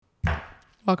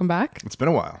Welcome back. It's been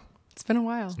a while. It's been a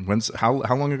while.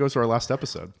 How long ago was our last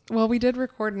episode? Well, we did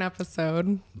record an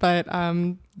episode, but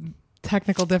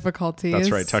technical difficulties. That's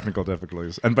right, technical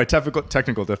difficulties. And by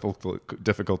technical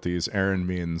difficulties, Aaron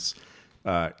means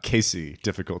Casey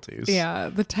difficulties. Yeah,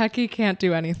 the techie can't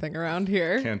do anything around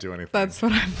here. Can't do anything. That's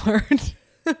what I've learned.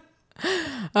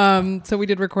 So we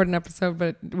did record an episode,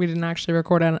 but we didn't actually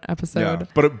record an episode. Yeah,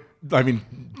 but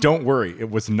don't worry.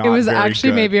 It was not. It was very actually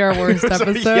good. Maybe our worst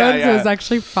episode. Yeah. It was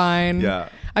actually fine. Yeah.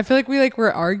 I feel like we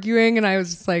were arguing, and I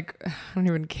was just like, I don't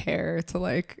even care to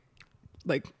like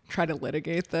try to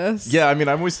litigate this. Yeah, I'm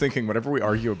always thinking whenever we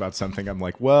argue about something, I'm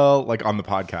like, well, like on the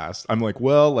podcast, I'm like,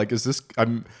 well, like, is this?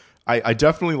 I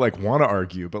definitely want to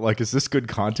argue, but is this good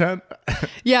content?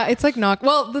 Yeah, it's not.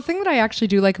 Well, the thing that I actually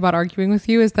do like about arguing with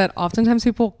you is that oftentimes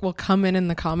people will come in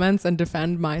the comments and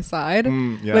defend my side.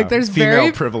 Yeah. There's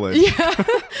female privilege. Yeah,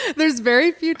 there's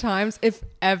very few times, if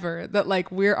ever, that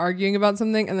we're arguing about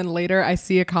something and then later I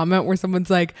see a comment where someone's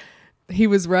like, he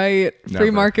was right. Free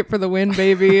Never. market for the win,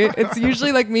 baby. It's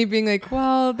usually me being like,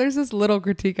 well, there's this little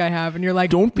critique I have, and you're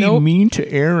like, don't be nope. mean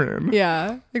to Aaron.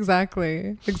 Yeah,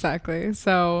 exactly.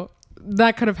 So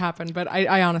that could have happened, but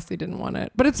I honestly didn't want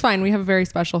it. But it's fine. We have a very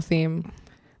special theme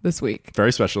this week.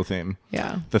 Very special theme.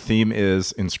 Yeah. The theme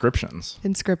is Inscriptions.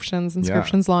 Inscriptions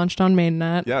launched on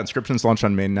mainnet. Yeah, Inscriptions launched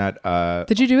on mainnet.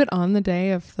 Did you do it on the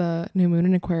day of the new moon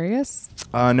in Aquarius?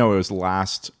 No, it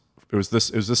was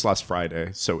this last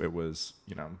Friday. So it was,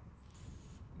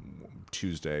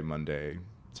 Tuesday, Monday,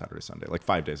 Saturday, Sunday,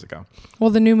 5 days ago.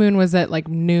 Well, the new moon was at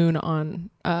noon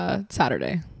on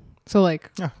Saturday. So close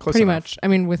pretty enough.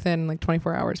 much, within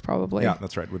 24 hours probably. Yeah,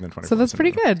 that's right. Within 24 hours. So that's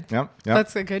pretty good. Yeah.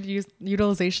 That's a good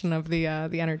utilization of the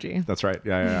energy. That's right.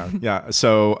 Yeah.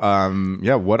 So,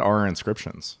 what are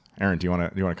inscriptions? Aaron, do you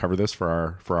want to cover this for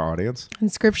our audience?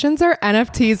 Inscriptions are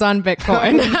NFTs on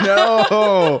Bitcoin.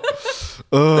 No.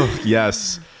 Oh,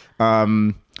 yes.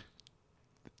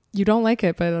 You don't like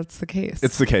it, but that's the case.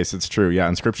 It's the case. It's true. Yeah.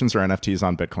 Inscriptions are NFTs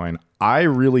on Bitcoin. I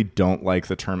really don't like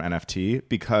the term NFT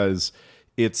because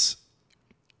it's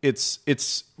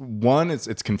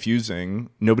confusing.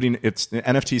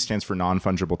 NFT stands for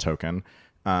non-fungible token.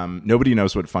 Nobody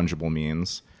knows what fungible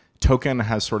means. Token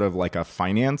has sort of a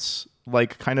finance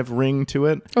kind of ring to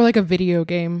it, or a video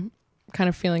game kind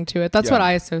of feeling to it. That's what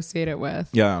I associate it with.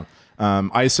 Yeah.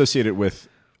 I associate it with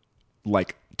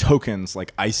tokens,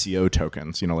 ICO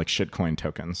tokens, shitcoin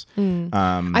tokens.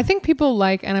 I think people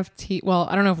like NFT. Well,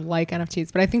 I don't know if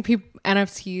NFTs, but I think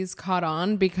NFTs caught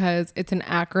on because it's an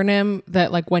acronym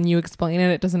that when you explain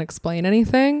it, it doesn't explain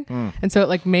anything. And so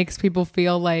it makes people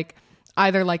feel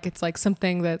either it's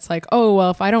something that's oh,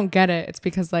 well, if I don't get it, it's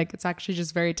because it's actually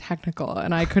just very technical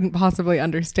and I couldn't possibly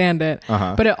understand it.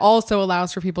 But it also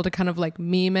allows for people to kind of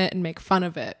meme it and make fun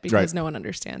of it because no one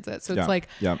understands it. So it's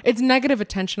it's negative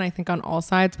attention, I think, on all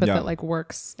sides, but that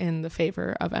works in the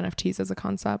favor of NFTs as a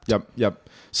concept. Yep.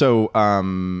 So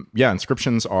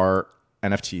inscriptions are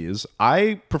NFTs.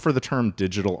 I prefer the term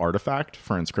digital artifact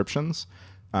for inscriptions.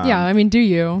 Do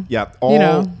you? Yeah,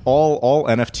 all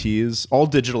NFTs, all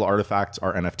digital artifacts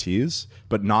are NFTs,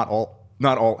 but not all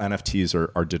NFTs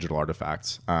are digital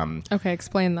artifacts. Okay,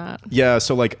 explain that. Yeah,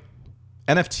 so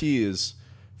NFTs,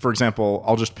 for example,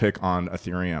 I'll just pick on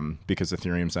Ethereum because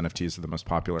Ethereum's NFTs are the most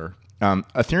popular.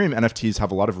 Ethereum NFTs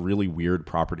have a lot of really weird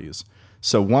properties.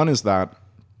 So one is that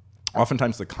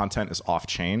oftentimes the content is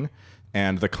off-chain,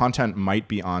 and the content might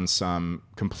be on some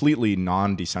completely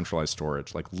non-decentralized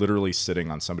storage, literally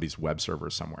sitting on somebody's web server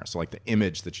somewhere. So the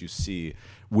image that you see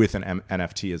with an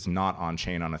NFT is not on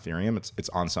chain on Ethereum. It's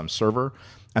on some server.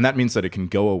 And that means that it can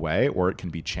go away or it can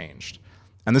be changed.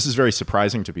 And this is very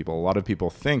surprising to people. A lot of people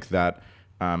think that,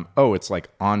 it's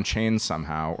on chain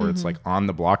somehow, or it's on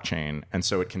the blockchain, and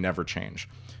so it can never change.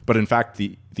 But in fact,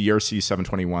 the ERC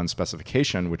 721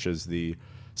 specification, which is the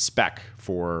spec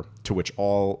to which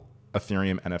all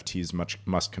Ethereum NFTs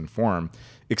must conform,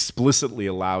 explicitly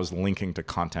allows linking to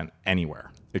content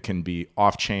anywhere. It can be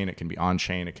off-chain, it can be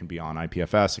on-chain, it can be on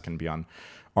IPFS, it can be on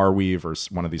Arweave or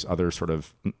one of these other sort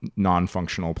of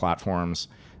non-functional platforms.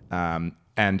 And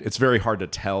it's very hard to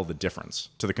tell the difference.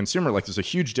 To the consumer, there's a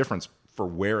huge difference for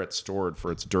where it's stored, for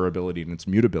its durability and its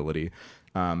mutability.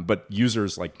 But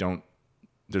users don't,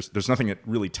 there's nothing that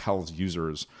really tells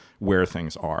users where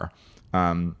things are.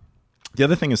 The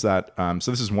other thing is that,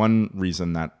 so this is one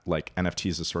reason that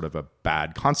NFTs is sort of a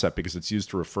bad concept because it's used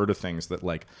to refer to things that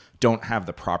don't have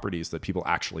the properties that people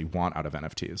actually want out of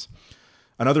NFTs.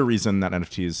 Another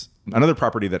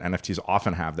property that NFTs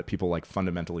often have that people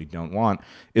fundamentally don't want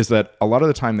is that a lot of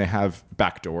the time they have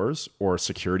backdoors or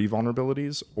security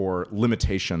vulnerabilities or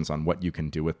limitations on what you can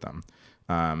do with them.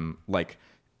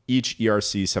 each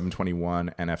ERC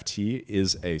 721 NFT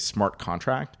is a smart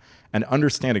contract and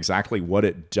understand exactly what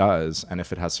it does and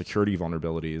if it has security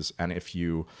vulnerabilities and if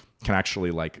you can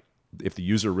actually like, if the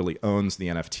user really owns the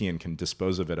NFT and can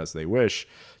dispose of it as they wish,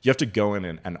 you have to go in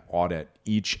and audit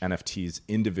each NFT's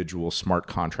individual smart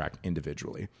contract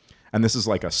individually. And this is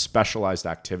like a specialized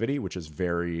activity, which is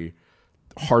very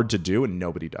hard to do and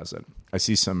nobody does it. I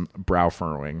see some brow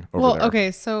furrowing over there.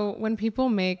 Okay. So when people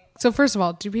so first of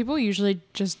all, do people usually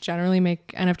just generally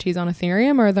make NFTs on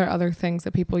Ethereum, or are there other things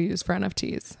that people use for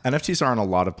NFTs? NFTs are on a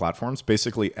lot of platforms.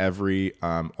 Basically every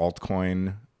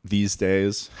altcoin these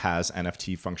days has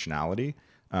NFT functionality.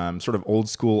 Sort of old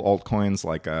school altcoins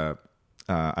like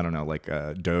like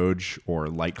a Doge or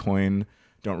Litecoin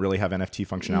don't really have NFT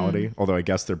functionality, although I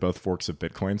guess they're both forks of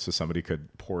Bitcoin, so somebody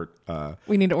could port...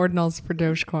 we need ordinals for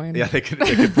Dogecoin. Yeah, they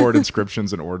could port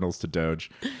inscriptions and ordinals to Doge.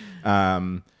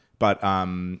 But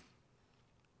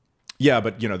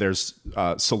there's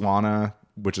Solana,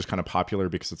 which is kind of popular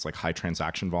because it's like high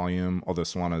transaction volume, although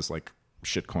Solana is like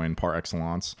shitcoin par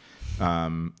excellence.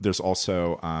 There's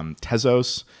also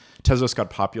Tezos. Tezos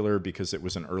got popular because it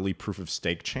was an early proof of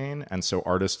stake chain, and so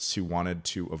artists who wanted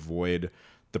to avoid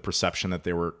the perception that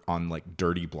they were on like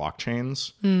dirty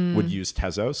blockchains would use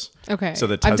Tezos. Okay. So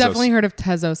I've definitely heard of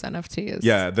Tezos NFTs.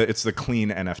 Yeah, it's the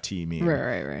clean NFT meme.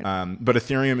 Right. But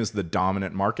Ethereum is the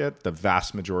dominant market, the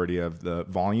vast majority of the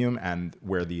volume, and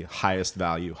where the highest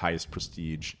value, highest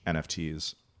prestige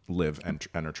NFTs live and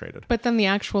are traded. But then the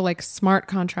actual like smart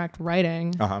contract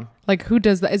writing, like who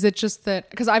does that? Is it just that,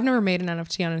 because I've never made an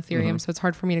NFT on Ethereum, so it's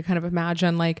hard for me to kind of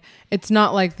imagine, like, it's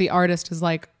not like the artist is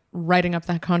like writing up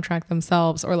that contract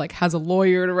themselves or like has a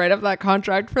lawyer to write up that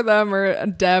contract for them, or a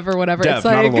dev or whatever. Dev, it's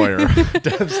like, not a lawyer.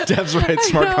 Devs write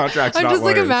smart contracts, I'm not just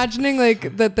lawyers. like imagining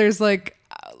like that there's like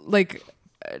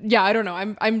yeah, I don't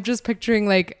know. I'm just picturing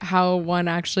like how one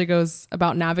actually goes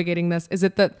about navigating this. Is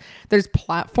it that there's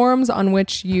platforms on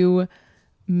which you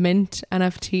mint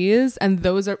NFTs, and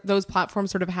those platforms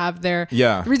sort of have their...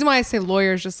 Yeah. The reason why I say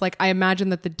lawyers, just like I imagine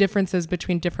that the differences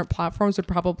between different platforms would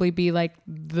probably be like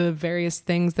the various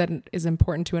things that is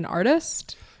important to an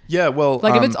artist. Yeah, well,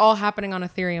 like if it's all happening on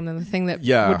Ethereum, then the thing that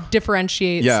would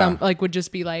differentiate some like would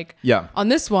just be like, on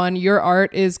this one your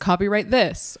art is copyright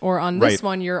this, or on this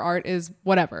one your art is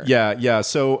whatever. Yeah.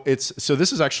 So this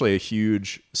is actually a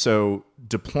huge... So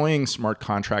deploying smart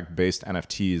contract based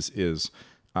NFTs is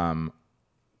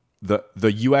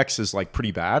the UX is like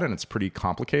pretty bad and it's pretty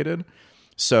complicated.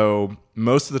 So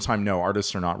most of the time, no,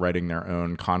 artists are not writing their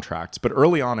own contracts. But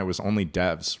early on, it was only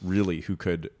devs really who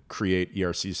could create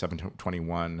ERC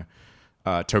 721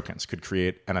 tokens, could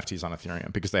create NFTs on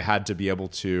Ethereum, because they had to be able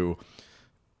to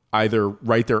either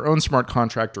write their own smart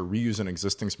contract or reuse an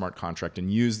existing smart contract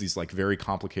and use these like very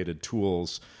complicated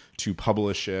tools to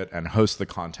publish it and host the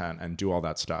content and do all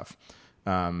that stuff.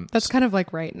 That's kind of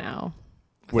like right now.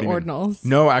 What do you Ordinals? Mean?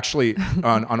 No, actually,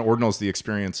 on Ordinals, the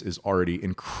experience is already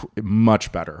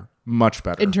much better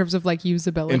in terms of like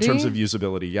usability. In terms of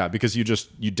usability, yeah, because you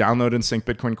download and sync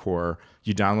Bitcoin Core,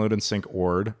 you download and sync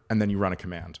Ord, and then you run a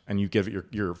command and you give it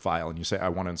your file and you say, I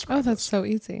want to inscribe. Oh, that's so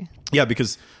easy. Yeah,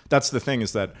 because that's the thing,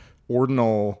 is that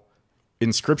Ordinal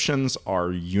inscriptions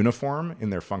are uniform in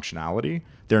their functionality.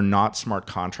 They're not smart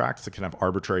contracts that can have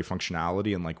arbitrary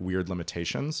functionality and like weird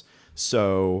limitations.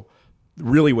 So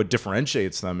really what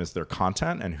differentiates them is their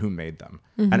content and who made them.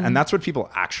 And that's what people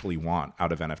actually want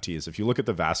out of NFTs. If you look at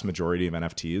the vast majority of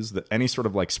NFTs, that any sort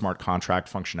of like smart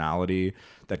contract functionality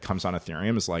that comes on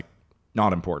Ethereum is like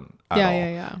not important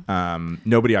at all.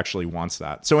 Nobody actually wants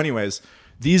that. So anyways,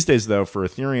 these days though, for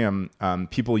Ethereum,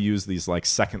 people use these like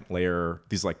second layer,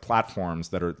 these like platforms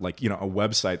that are like, a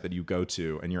website that you go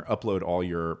to and you upload all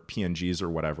your PNGs or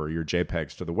whatever, your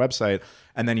JPEGs to the website,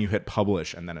 and then you hit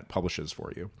publish and then it publishes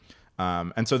for you.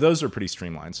 And so those are pretty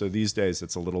streamlined. So these days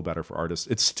it's a little better for artists.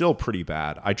 It's still pretty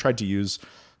bad. I tried to use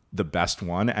the best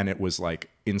one and it was like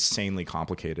insanely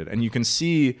complicated. And you can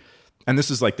see, and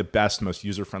this is like the best, most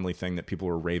user-friendly thing that people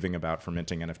were raving about for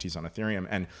minting NFTs on Ethereum.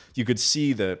 And you could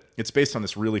see that it's based on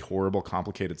this really horrible,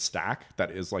 complicated stack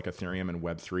that is like Ethereum and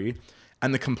Web3.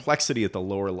 And the complexity at the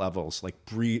lower levels like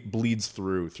bleeds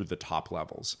through the top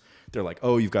levels. They're like,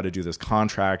 oh, you've got to do this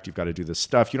contract. You've got to do this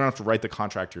stuff. You don't have to write the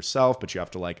contract yourself, but you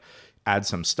have to like add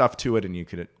some stuff to it, and you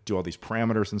can do all these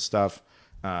parameters and stuff.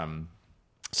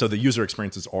 So the user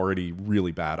experience is already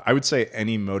really bad. I would say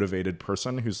any motivated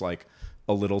person who's like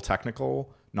a little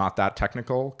technical, not that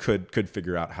technical, could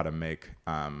figure out how to make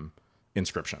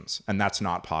inscriptions. And that's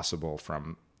not possible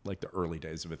from like the early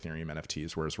days of Ethereum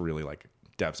NFTs, where it's really like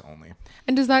devs only.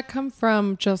 And does that come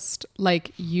from just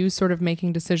like you sort of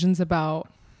making decisions about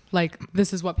like,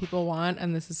 this is what people want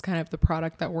and this is kind of the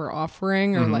product that we're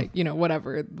offering, or like, you know,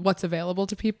 whatever, what's available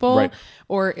to people? Right.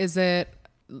 Or is it,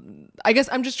 I guess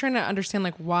I'm just trying to understand,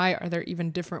 like, why are there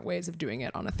even different ways of doing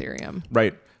it on Ethereum?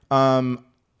 Right.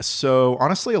 So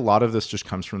honestly, a lot of this just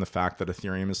comes from the fact that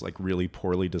Ethereum is like really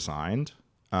poorly designed.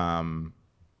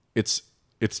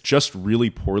 It's just really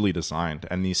poorly designed.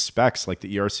 And these specs, like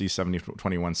the ERC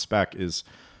 7021 spec, is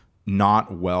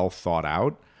not well thought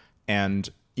out. And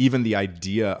even the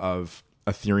idea of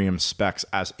Ethereum specs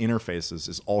as interfaces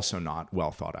is also not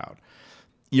well thought out.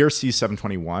 ERC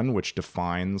 721, which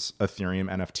defines Ethereum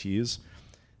NFTs,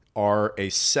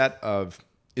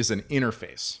 is an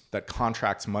interface that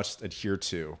contracts must adhere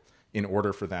to in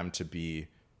order for them to be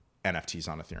NFTs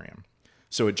on Ethereum.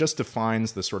 So it just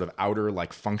defines the sort of outer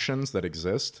like functions that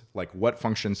exist, like what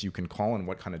functions you can call and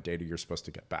what kind of data you're supposed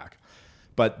to get back.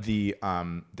 But the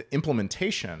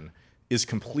implementation is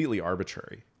completely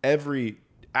arbitrary.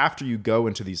 After you go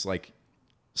into these like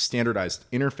standardized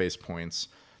interface points,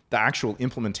 the actual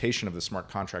implementation of the smart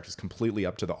contract is completely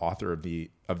up to the author of the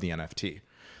NFT.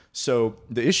 So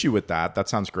the issue with that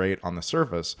sounds great on the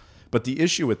surface, but the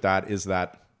issue with that is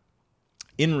that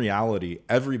in reality,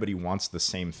 everybody wants the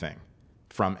same thing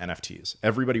from NFTs.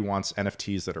 Everybody wants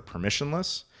NFTs that are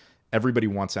permissionless. Everybody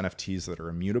wants NFTs that are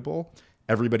immutable.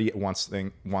 Everybody wants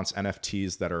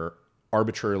NFTs that are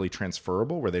arbitrarily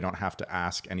transferable, where they don't have to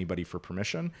ask anybody for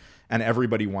permission. And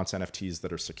everybody wants NFTs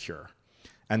that are secure.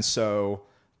 And so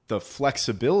the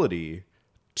flexibility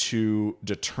to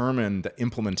determine the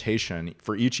implementation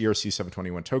for each ERC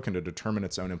 721 token, to determine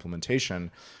its own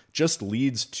implementation, just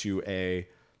leads to a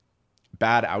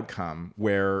bad outcome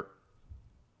where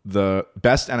the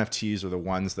best NFTs are the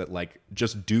ones that like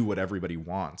just do what everybody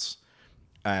wants.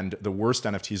 And the worst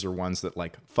NFTs are ones that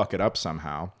like fuck it up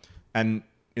somehow. And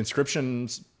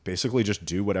inscriptions basically just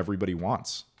do what everybody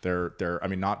wants. I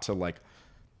mean, not to like,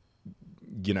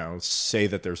 you know, say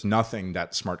that there's nothing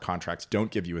that smart contracts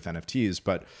don't give you with NFTs,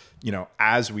 but, you know,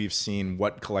 as we've seen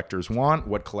what collectors want,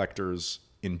 what collectors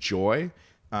enjoy,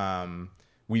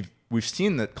 we've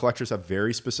seen that collectors have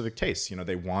very specific tastes. You know,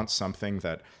 they want something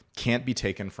that can't be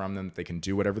taken from them, that they can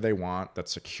do whatever they want,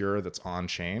 that's secure, that's on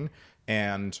chain,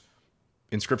 and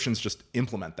inscriptions just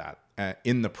implement that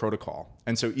in the protocol.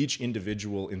 And so each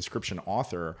individual inscription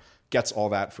author gets all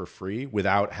that for free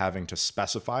without having to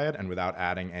specify it and without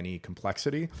adding any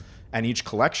complexity. And each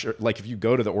collection, like if you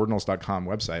go to the ordinals.com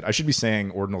website, I should be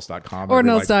saying ordinals.com.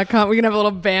 Ordinals.com. We can have a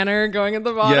little banner going at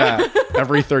the bottom. Yeah.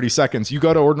 Every 30 seconds, you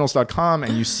go to ordinals.com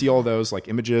and you see all those like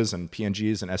images and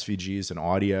PNGs and SVGs and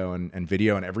audio and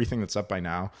video and everything that's up by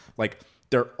now. Like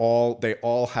they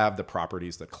all have the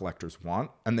properties that collectors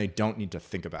want, and they don't need to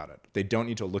think about it. They don't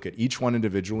need to look at each one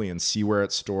individually and see where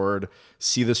it's stored,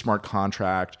 see the smart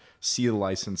contract, see the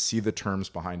license, see the terms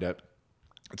behind it.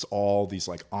 It's all these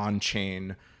like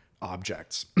on-chain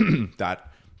objects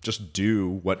that just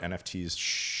do what NFTs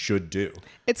should do.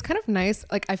 It's kind of nice.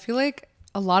 Like, I feel like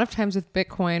a lot of times with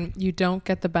Bitcoin, you don't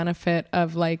get the benefit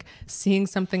of like seeing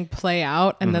something play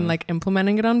out and then like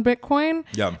implementing it on Bitcoin.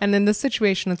 Yeah. And in this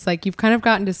situation, it's like you've kind of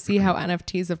gotten to see how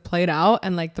NFTs have played out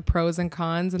and like the pros and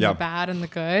cons and the bad and the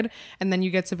good. And then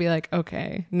you get to be like,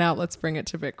 okay, now let's bring it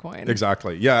to Bitcoin.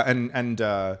 Exactly. Yeah.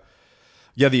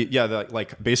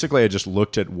 Like basically I just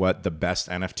looked at what the best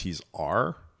NFTs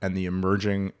are and the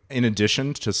emerging, in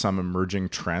addition to some emerging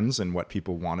trends and what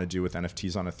people want to do with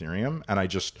NFTs on Ethereum. And I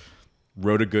just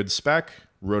wrote a good spec,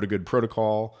 wrote a good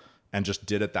protocol, and just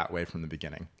did it that way from the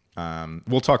beginning.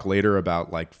 We'll talk later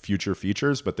about like future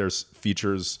features, but there's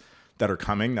features that are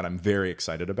coming that I'm very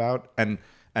excited about, and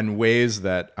ways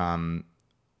that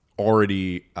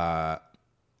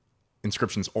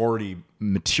inscriptions already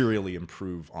materially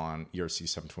improve on ERC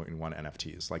 721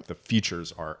 NFTs. Like the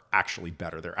features are actually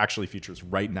better. They're actually features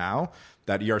right now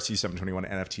that ERC 721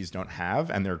 NFTs don't have,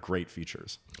 and they're great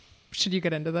features. Should you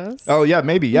get into those? Oh, yeah,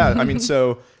 maybe. Yeah. I mean,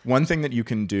 so one thing that you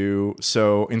can do,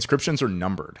 so inscriptions are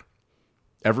numbered.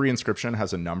 Every inscription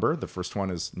has a number. The first one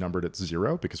is numbered at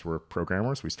 0 because we're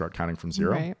programmers. We start counting from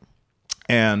 0. Right.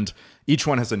 And each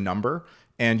one has a number,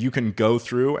 and you can go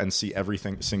through and see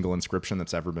single inscription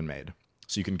that's ever been made.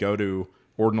 So you can go to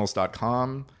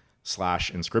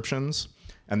ordinals.com/inscriptions.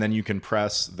 And then you can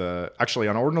press actually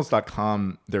on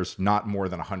ordinals.com, there's not more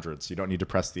than 100. So you don't need to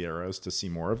press the arrows to see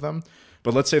more of them.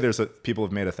 But let's say people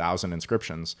have made 1,000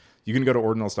 inscriptions. You can go to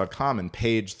ordinals.com and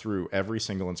page through every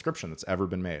single inscription that's ever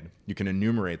been made. You can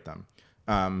enumerate them.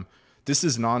 This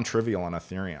is non-trivial on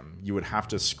Ethereum. You would have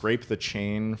to scrape the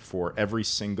chain for every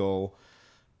single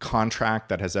contract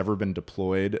that has ever been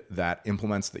deployed that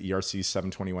implements the ERC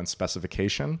 721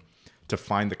 specification to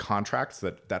find the contracts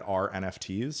that are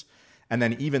NFTs. And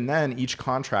then even then, each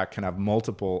contract can have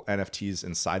multiple NFTs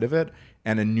inside of it,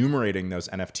 and enumerating those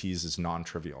NFTs is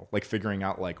non-trivial. Like figuring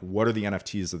out like what are the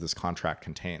NFTs that this contract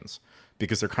contains,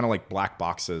 because they're kind of like black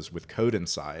boxes with code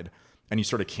inside, and you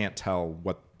sort of can't tell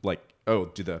what like,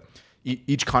 oh,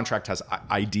 each contract has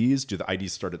IDs. Do the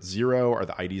IDs start at 0? Are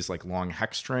the IDs like long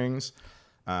hex strings?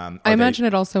 I imagine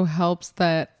it also helps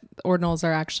that ordinals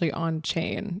are actually on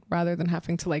chain rather than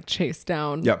having to like chase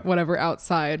down whatever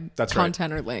outside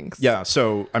content or links. Yeah.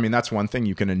 So, I mean, that's one thing.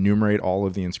 You can enumerate all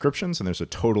of the inscriptions, and there's a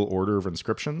total order of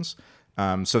inscriptions.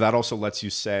 So that also lets you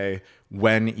say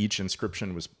when each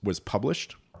inscription was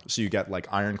published. So you get like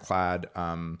an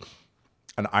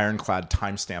ironclad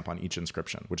timestamp on each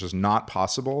inscription, which is not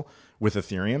possible with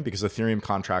Ethereum because Ethereum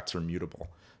contracts are mutable.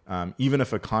 Even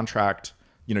if a contract,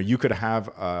 you could have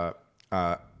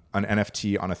an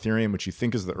NFT on Ethereum, which you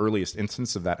think is the earliest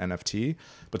instance of that NFT,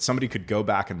 but somebody could go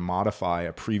back and modify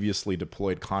a previously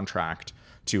deployed contract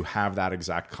to have that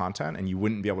exact content, and you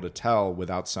wouldn't be able to tell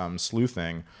without some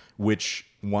sleuthing which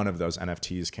one of those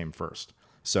NFTs came first.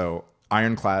 So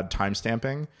ironclad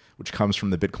timestamping, which comes from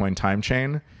the Bitcoin time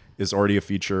chain, is already a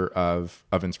feature of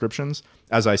inscriptions.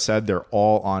 As I said, they're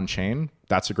all on chain.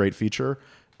 That's a great feature.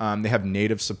 They have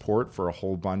native support for a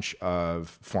whole bunch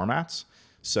of formats.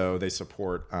 So they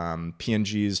support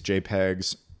PNGs,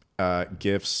 JPEGs,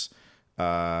 GIFs,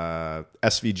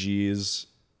 SVGs,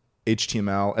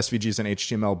 HTML. SVGs and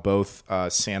HTML both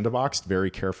sandboxed very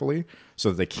carefully so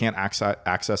that they can't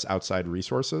access outside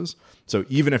resources. So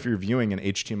even if you're viewing an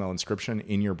HTML inscription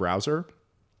in your browser,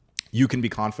 you can be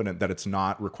confident that it's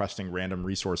not requesting random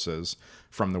resources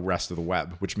from the rest of the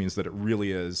web, which means that it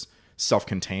really is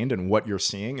self-contained, and what you're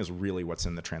seeing is really what's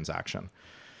in the transaction.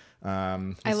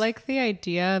 I like the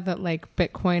idea that like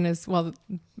Bitcoin is, well,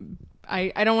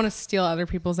 I don't want to steal other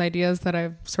people's ideas that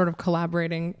I'm sort of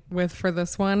collaborating with for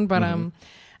this one, but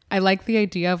I like the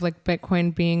idea of like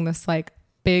Bitcoin being this like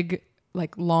big,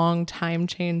 like long time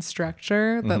chain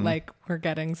structure that like we're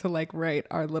getting to like write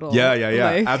our little like...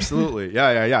 absolutely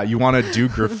you want to do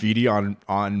graffiti on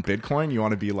Bitcoin. You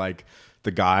want to be like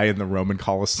the guy in the Roman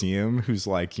Colosseum who's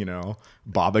like,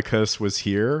 Babacus was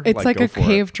here. It's like a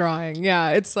cave drawing. Yeah.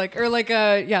 It's like, or like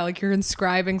like you're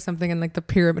inscribing something in like the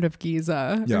Pyramid of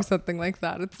Giza or something like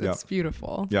that. It's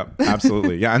beautiful. Yeah,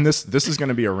 absolutely. Yeah. And this is going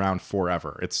to be around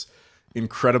forever. It's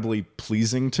incredibly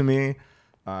pleasing to me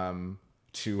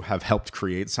to have helped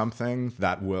create something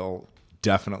that will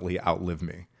definitely outlive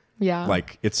me. Yeah.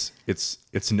 Like it's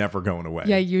never going away.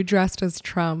 Yeah. You dressed as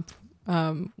Trump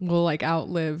will like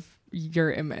outlive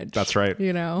your image. That's right.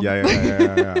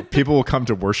 Yeah. People will come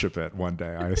to worship it one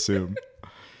day, I assume.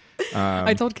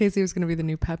 I told Casey it was going to be the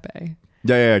new Pepe.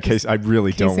 Casey, I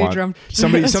really don't want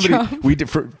somebody somebody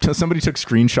took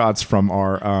screenshots from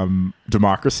our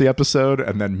democracy episode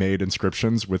and then made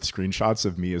inscriptions with screenshots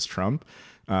of me as Trump.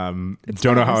 Don't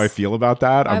know how I feel about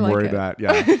that. I'm worried that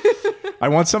I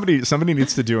want somebody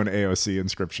needs to do an AOC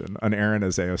inscription, an Aaron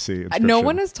as AOC inscription. No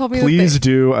one has told me. Please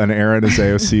do an Aaron as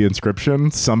AOC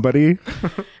inscription. Somebody.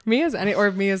 Me as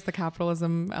the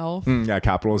capitalism elf.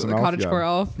 Capitalism the elf. Cottagecore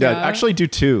elf. Yeah, actually do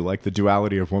two, like the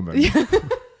duality of woman. Yeah.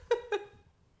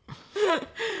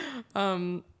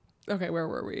 Okay, where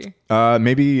were we?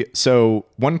 Maybe so.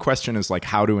 One question is like,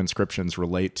 how do inscriptions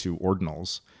relate to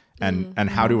ordinals,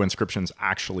 and how do inscriptions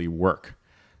actually work?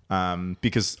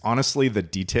 Because honestly, the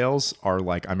details are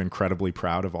like, I'm incredibly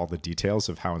proud of all the details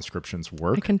of how inscriptions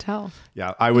work. I can tell.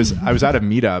 Yeah. I was at a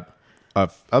meetup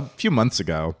a few months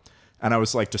ago, and I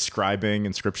was like describing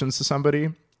inscriptions to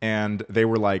somebody, and they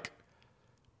were like,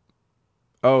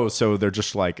 oh, so they're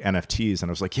just like NFTs. And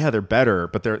I was like, yeah, they're better.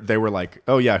 But they were like,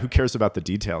 oh yeah, who cares about the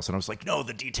details? And I was like, no,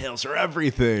 the details are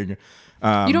everything.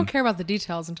 You don't care about the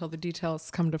details until the details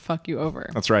come to fuck you over.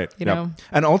 That's right. You know?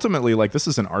 And ultimately, like, this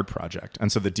is an art project.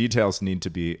 And so the details need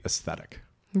to be aesthetic.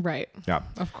 Right. Yeah.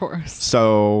 Of course.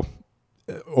 So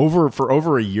for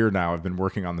over a year now, I've been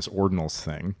working on this ordinals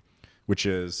thing, which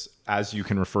is, as you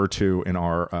can refer to in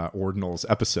our ordinals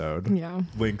episode. Yeah.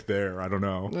 Link there. I don't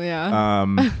know.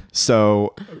 Yeah.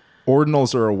 So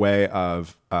ordinals are a way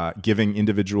of giving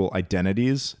individual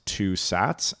identities to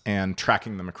sats and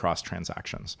tracking them across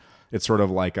transactions. It's sort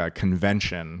of like a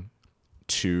convention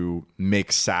to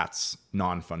make sats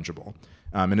non-fungible.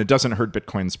 And it doesn't hurt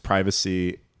Bitcoin's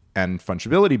privacy and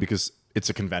fungibility because it's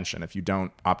a convention. If you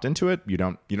don't opt into it, you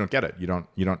don't get it. You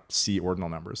don't see ordinal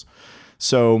numbers.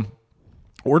 So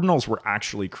ordinals were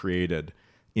actually created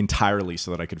entirely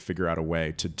so that I could figure out a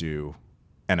way to do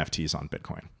NFTs on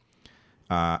Bitcoin.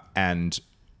 And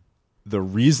the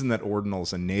reason that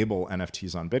ordinals enable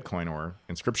NFTs on Bitcoin or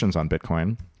inscriptions on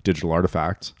Bitcoin, digital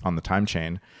artifacts on the time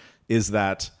chain, is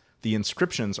that the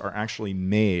inscriptions are actually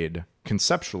made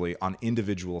conceptually on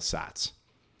individual sats.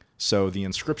 So the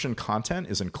inscription content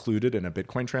is included in a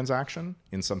Bitcoin transaction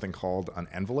in something called an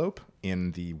envelope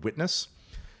in the witness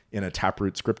in a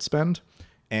Taproot script spend.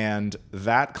 And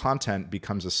that content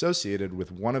becomes associated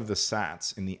with one of the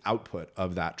sats in the output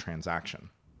of that transaction.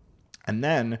 And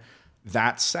then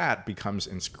that sat becomes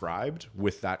inscribed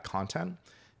with that content.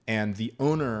 And the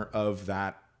owner of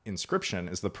that inscription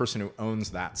is the person who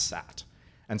owns that sat.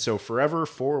 And so forever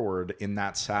forward in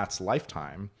that sat's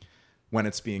lifetime, when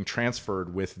it's being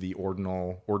transferred with the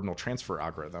ordinal transfer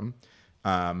algorithm,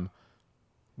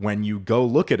 when you go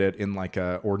look at it in like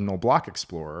a ordinal block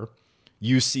explorer,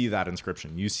 you see that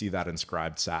inscription. You see that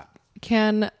inscribed sat.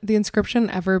 Can the inscription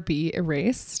ever be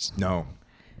erased? No,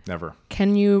 never.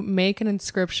 Can you make an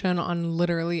inscription on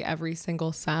literally every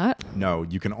single sat? No,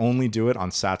 you can only do it on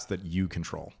sats that you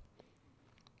control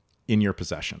in your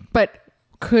possession. But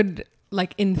could,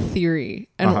 like in theory,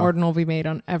 an ordinal be made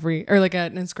on every, or like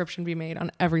an inscription be made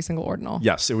on every single ordinal?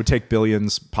 Yes, it would take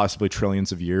billions, possibly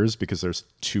trillions of years because there's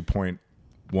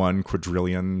 2.1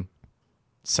 quadrillion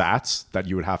sats that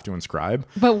you would have to inscribe.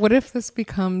 But what if this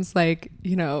becomes like,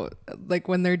 you know, like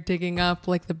when they're digging up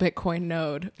like the Bitcoin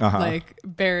node, like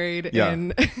buried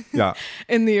in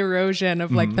in the erosion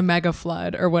of like the mega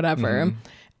flood or whatever,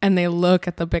 and they look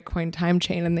at the Bitcoin time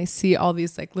chain and they see all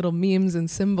these like little memes and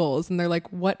symbols and they're like,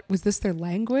 what was this, their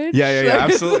language? Yeah,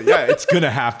 absolutely. Yeah, it's gonna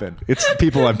happen. It's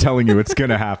people, I'm telling you, it's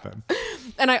gonna happen.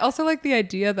 And I also like the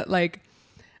idea that like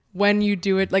when you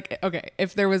do it, like, okay,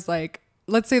 if there was like,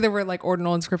 let's say there were like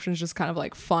ordinal inscriptions just kind of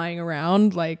like flying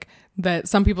around, like that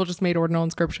some people just made ordinal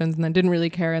inscriptions and then didn't really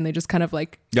care and they just kind of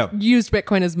like used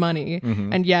Bitcoin as money,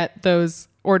 and yet those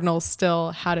ordinals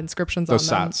still had inscriptions on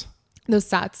them. Those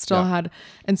sats still had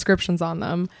inscriptions on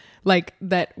them. Like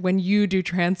that when you do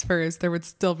transfers, there would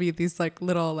still be these like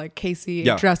little like Casey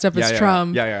dressed up as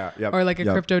Trump or like a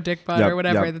crypto dick butt or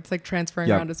whatever that's like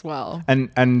transferring around as well.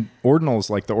 And ordinals,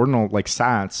 like the ordinal like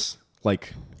sats,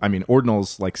 like, I mean,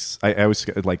 ordinals, like, I always,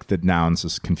 like, the nouns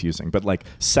is confusing, but like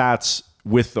sats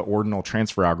with the ordinal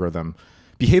transfer algorithm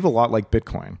behave a lot like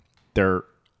Bitcoin. They're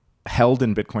held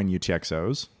in Bitcoin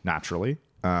UTXOs, naturally.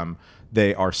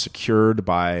 They are secured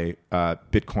by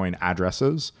Bitcoin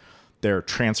addresses. They're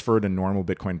transferred in normal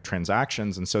Bitcoin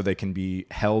transactions. And so they can be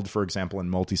held, for example, in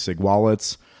multi-sig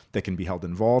wallets. They can be held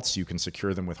in vaults. You can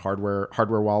secure them with hardware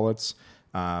wallets.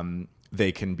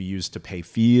 They can be used to pay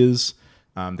fees.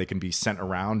 They can be sent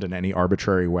around in any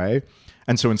arbitrary way.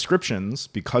 And so inscriptions,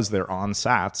 because they're on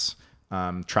sats,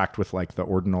 tracked with like the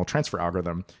ordinal transfer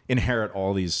algorithm, inherit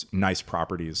all these nice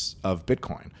properties of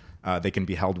Bitcoin. They can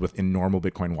be held within normal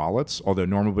Bitcoin wallets, although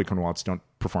normal Bitcoin wallets don't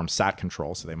perform sat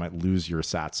control, so they might lose your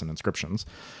sats and inscriptions.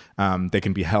 They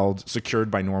can be held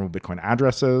secured by normal Bitcoin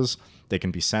addresses. They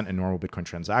can be sent in normal Bitcoin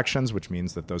transactions, which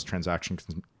means that those transactions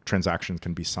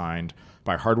can be signed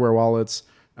by hardware wallets.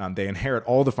 They inherit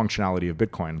all the functionality of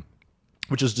Bitcoin,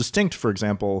 which is distinct, for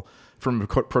example, from a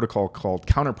protocol called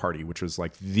Counterparty, which was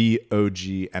like the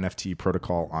OG NFT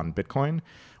protocol on Bitcoin,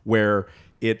 where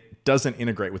it doesn't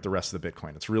integrate with the rest of the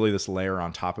Bitcoin. It's really this layer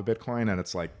on top of Bitcoin, and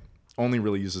it's like only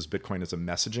really uses Bitcoin as a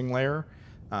messaging layer.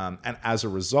 And as a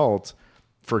result,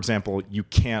 for example, you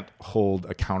can't hold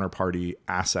a counterparty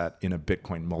asset in a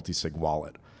Bitcoin multi-sig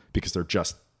wallet because they're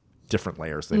just different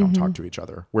layers. They don't talk to each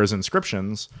other. Whereas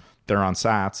inscriptions, they're on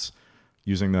sats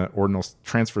using the ordinal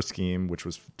transfer scheme, which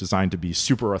was designed to be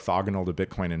super orthogonal to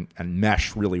Bitcoin and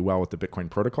mesh really well with the Bitcoin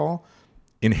protocol,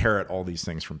 inherit all these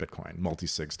things from Bitcoin: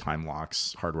 multi-sigs, time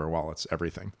locks, hardware wallets,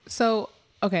 everything. So,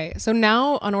 okay. So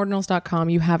now on ordinals.com,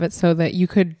 you have it so that you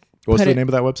could What's the name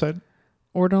of that website?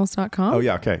 Ordinals.com? Oh,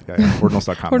 yeah. Okay. Yeah.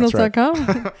 Ordinals.com.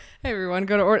 Ordinals.com. Hey, everyone,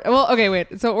 go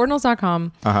to So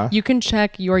Ordinals.com, you can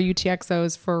check your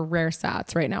UTXOs for rare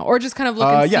sats right now, or just kind of look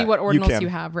and see what ordinals you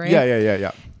have, right?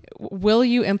 Yeah. Will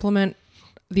you implement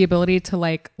the ability to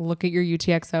like look at your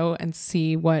UTXO and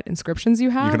see what inscriptions you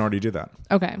have? You can already do that.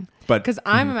 Okay. But because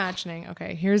I'm imagining,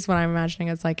 here's what I'm imagining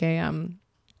as like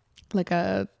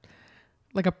a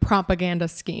propaganda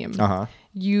scheme.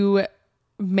 You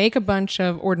make a bunch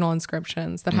of ordinal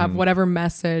inscriptions that have whatever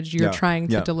message you're trying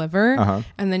to deliver,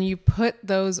 and then you put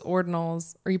those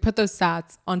ordinals, or you put those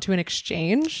sats onto an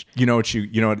exchange. You know what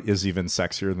is even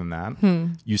sexier than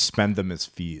that? You spend them as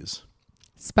fees.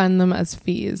 Spend them as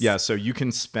fees. Yeah, so you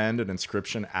can spend an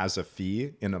inscription as a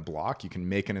fee in a block. You can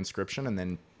make an inscription and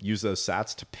then use those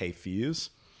sats to pay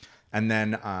fees. And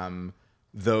then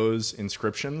those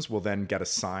inscriptions will then get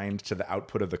assigned to the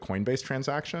output of the Coinbase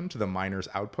transaction, to the miner's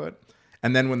output.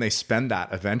 And then when they spend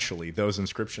that, eventually, those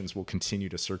inscriptions will continue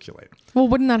to circulate. Well,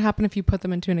 wouldn't that happen if you put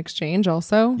them into an exchange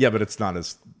also? Yeah, but it's not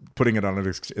as putting it on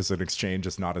as an exchange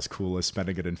is not as cool as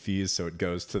spending it in fees. So it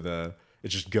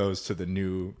just goes to the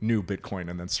new Bitcoin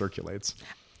and then circulates.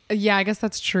 Yeah, I guess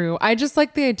that's true. I just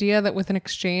like the idea that with an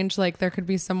exchange, like there could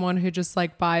be someone who just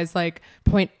like buys like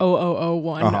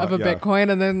 0.0001 of a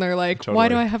Bitcoin, and then they're like, totally. Why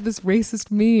do I have this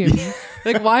racist meme?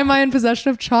 Like, why am I in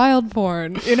possession of child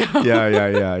porn? You know?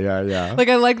 Yeah. Like,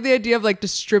 I like the idea of like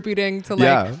distributing to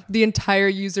like the entire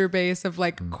user base of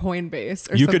like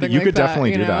Coinbase or you something could, you like could that,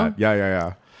 definitely you do know? that.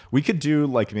 Yeah. We could do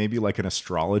like maybe like an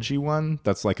astrology one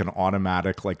that's like an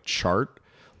automatic like chart.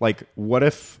 Like, what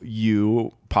if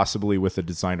you possibly with a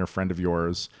designer friend of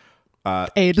yours,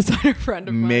 a designer friend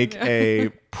of mine, make a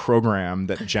program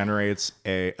that generates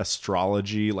a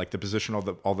astrology, like the position of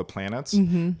all the planets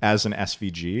as an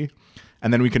SVG,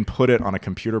 and then we can put it on a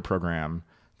computer program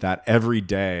that every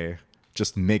day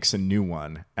just makes a new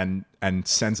one and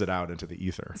sends it out into the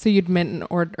ether. So you'd mint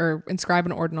or inscribe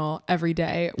an ordinal every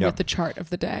day with the chart of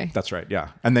the day. That's right.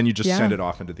 Yeah. And then you just send it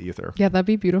off into the ether. Yeah, that'd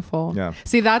be beautiful. Yeah.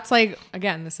 See, that's like,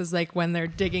 again, this is like when they're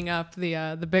digging up the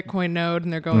Bitcoin node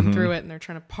and they're going through it and they're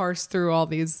trying to parse through all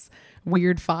these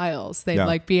weird files. They'd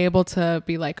like be able to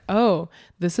be like, oh,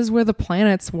 this is where the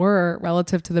planets were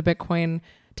relative to the Bitcoin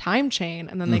time chain,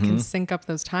 and then they can sync up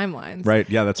those timelines. Right.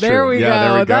 Yeah, that's there true. We yeah, go.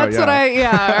 there we go. That's what I,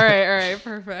 all right.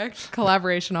 Perfect.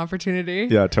 Collaboration opportunity.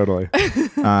 Yeah, totally.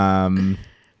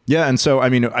 Yeah. And so, I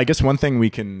mean, I guess one thing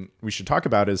we should talk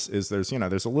about is there's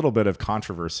a little bit of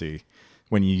controversy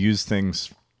when you use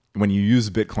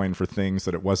Bitcoin for things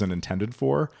that it wasn't intended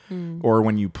for, or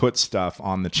when you put stuff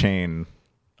on the chain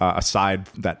aside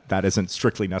that isn't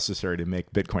strictly necessary to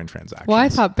make Bitcoin transactions. Well, I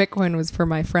thought Bitcoin was for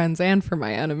my friends and for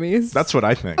my enemies. That's what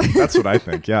I think.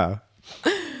 Yeah.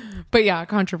 But yeah,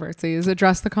 controversies.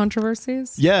 Address the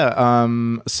controversies. Yeah.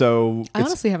 So I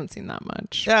honestly haven't seen that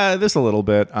much. Yeah, there's a little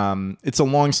bit. It's a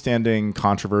long-standing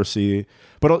controversy,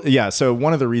 but yeah. So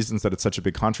one of the reasons that it's such a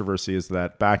big controversy is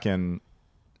that back in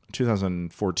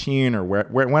 2014 or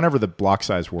whenever the block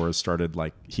size wars started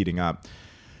like heating up,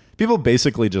 people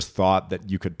basically just thought that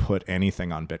you could put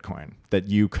anything on Bitcoin, that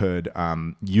you could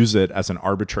use it as an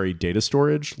arbitrary data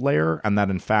storage layer, and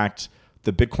that in fact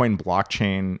the Bitcoin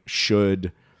blockchain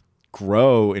should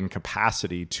grow in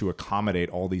capacity to accommodate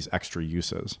all these extra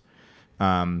uses.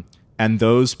 And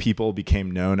those people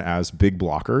became known as big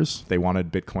blockers. They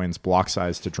wanted Bitcoin's block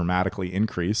size to dramatically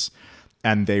increase,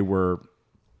 and they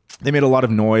made a lot of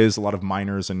noise. A lot of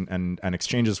miners and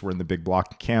exchanges were in the big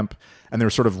block camp, and they were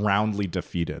sort of roundly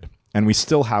defeated. And we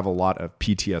still have a lot of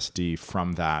PTSD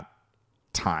from that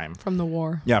time. From the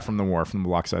war. Yeah, from the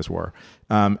block size war.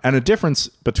 And a difference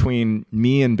between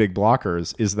me and big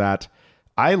blockers is that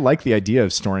I like the idea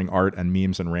of storing art and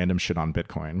memes and random shit on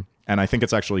Bitcoin. And I think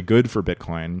it's actually good for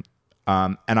Bitcoin.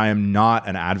 And I am not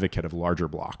an advocate of larger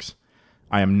blocks.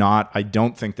 I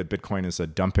don't think that Bitcoin is a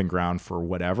dumping ground for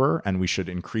whatever, and we should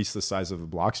increase the size of the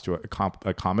blocks to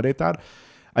accommodate that.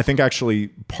 I think actually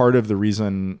part of the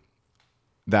reason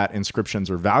that inscriptions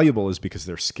are valuable is because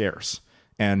they're scarce.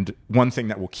 And one thing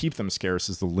that will keep them scarce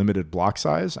is the limited block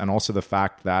size, and also the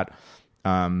fact that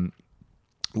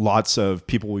lots of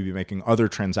people will be making other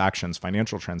transactions,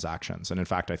 financial transactions. And in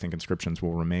fact, I think inscriptions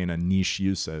will remain a niche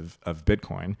use of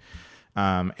Bitcoin.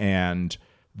 And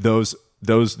those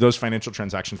financial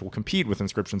transactions will compete with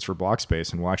inscriptions for block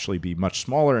space and will actually be much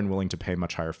smaller and willing to pay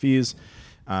much higher fees.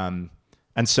 And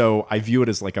so I view it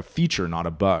as like a feature, not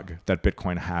a bug, that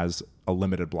Bitcoin has a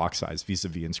limited block size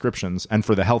vis-a-vis inscriptions. And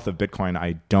for the health of Bitcoin,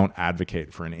 I don't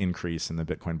advocate for an increase in the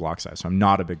Bitcoin block size. So I'm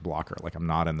not a big blocker. Like I'm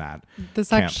not in that This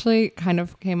camp. Actually kind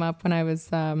of came up when I was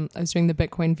doing the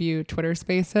Bitcoin View Twitter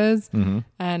Spaces,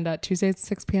 and Tuesdays at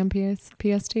 6 p.m.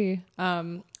 PST.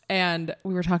 And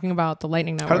we were talking about the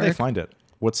Lightning Network. How do they find it?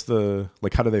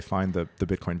 How do they find the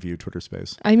Bitcoin View Twitter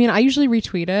space? I mean, I usually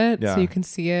retweet it so you can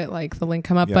see it, like the link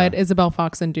come up, but Isabel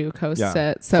Fox and Duke hosts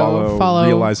it. So follow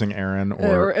Realizing Aaron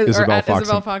or Isabel at Fox.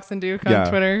 Isabel Fox and Duke on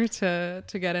Twitter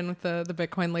to get in with the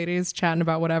Bitcoin ladies chatting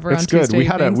about whatever. It's on good. Tuesday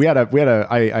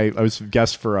I was a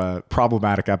guest for a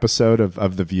problematic episode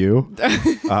of The View.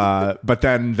 But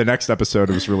then the next episode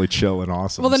was really chill and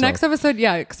awesome. Well, the next episode,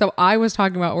 so I was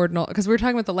talking about Ordinal because we were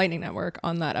talking about the Lightning Network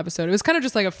on that episode. It was kind of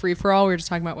just like a free for all. We were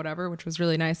just talking about whatever, which was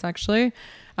really nice actually.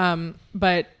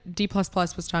 But D++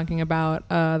 was talking about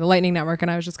the Lightning Network,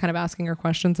 and I was just kind of asking her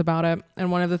questions about it.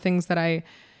 And one of the things that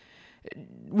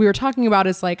we were talking about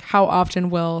is like, how often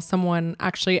will someone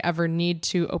actually ever need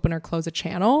to open or close a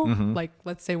channel? Like,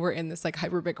 let's say we're in this like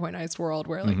hyper Bitcoinized world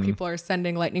where like people are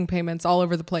sending Lightning payments all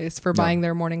over the place for buying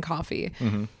their morning coffee.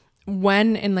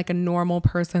 When in like a normal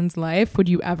person's life would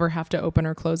you ever have to open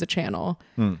or close a channel?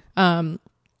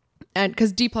 And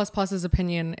because D++'s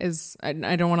opinion is, I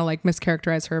don't want to like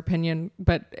mischaracterize her opinion,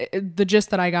 but the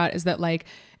gist that I got is that like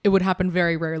it would happen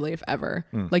very rarely, if ever.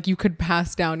 Like you could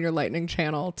pass down your Lightning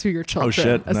channel to your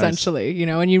children, essentially, you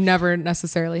know, and you never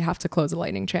necessarily have to close a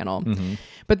Lightning channel.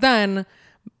 But then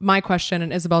my question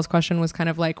and Isabel's question was kind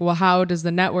of like, well, how does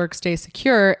the network stay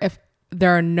secure if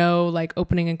there are no like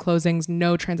opening and closings,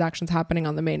 no transactions happening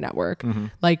on the main network?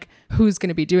 Like who's going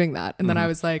to be doing that? And then I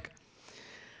was like,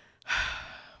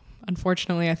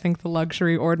 unfortunately, I think the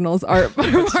luxury ordinals art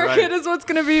market is what's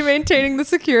going to be maintaining the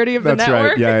security of the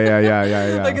network. Right.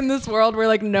 Yeah. Like in this world where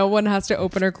like no one has to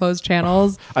open or close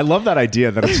channels. I love that idea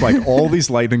that it's like all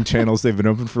these Lightning channels, they've been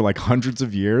open for like hundreds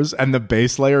of years, and the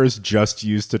base layer is just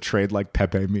used to trade like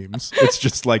Pepe memes. It's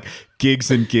just like gigs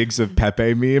and gigs of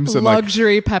Pepe memes and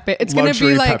luxury like Pepe. It's going to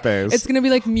be like Pepes. It's going to be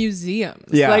like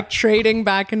museums, like trading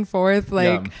back and forth,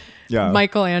 like. Yeah.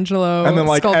 Michelangelo. And then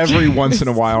like sculptures. Every once in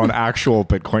a while an actual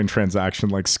Bitcoin transaction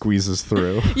like squeezes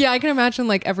through. Yeah, I can imagine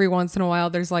like every once in a while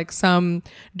there's like some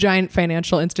giant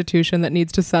financial institution that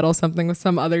needs to settle something with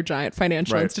some other giant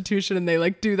financial institution, and they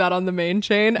like do that on the main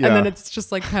chain. And then it's just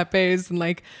like Pepe's and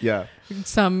like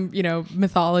some, you know,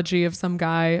 mythology of some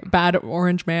guy, bad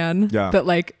orange man that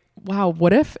like, wow,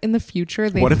 what if in the future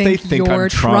they think you're I'm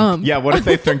Trump? Yeah, what if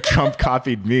they think Trump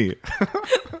copied me?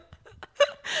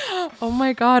 Oh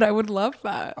my God, I would love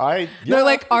that. They're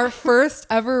like our first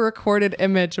ever recorded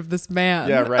image of this man.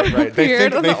 Yeah, right.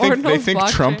 They think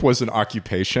Trump was an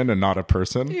occupation and not a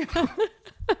person. Yeah.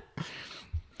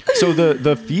 So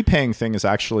the fee paying thing is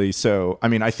actually, I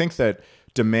mean, I think that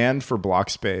demand for block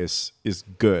space is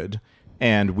good,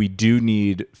 and we do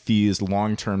need fees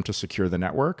long term to secure the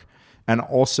network. And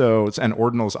also, and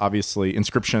ordinals, obviously,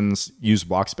 inscriptions use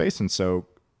block space, and so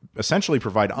essentially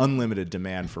provide unlimited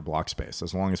demand for block space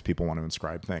as long as people want to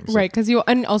inscribe things. Right, because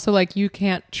and also like you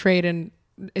can't trade an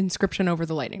inscription over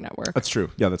the Lightning Network. That's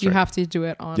true. Yeah, that's you right. You have to do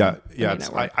it on the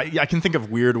network. I can think of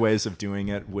weird ways of doing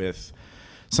it with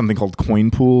something called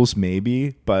coin pools,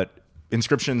 maybe, but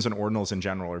inscriptions and ordinals in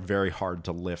general are very hard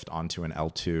to lift onto an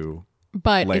L2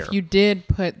 But layer. If you did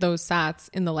put those sats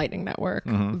in the Lightning Network,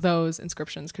 those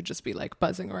inscriptions could just be like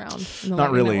buzzing around. In the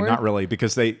not really,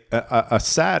 because a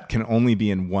sat can only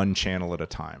be in one channel at a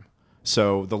time.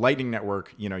 So the Lightning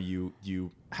Network, you know,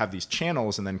 you have these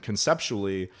channels, and then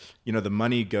conceptually, you know, the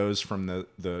money goes from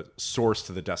the source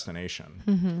to the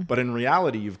destination. But in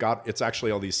reality, it's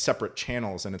actually all these separate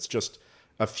channels, and it's just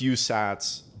a few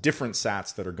sats, different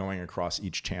sats that are going across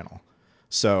each channel.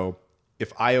 So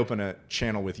if I open a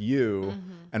channel with you,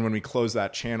 and when we close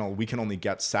that channel, we can only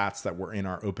get sats that were in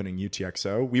our opening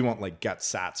UTXO. We won't like get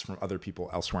sats from other people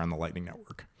elsewhere on the Lightning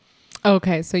Network.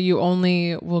 Okay, so you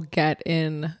only will get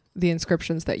in the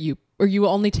inscriptions that you will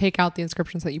only take out the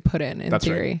inscriptions that you put in That's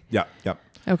theory. Right. Yeah, yep.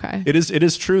 Okay. It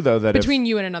is true though that between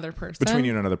you and another person. Between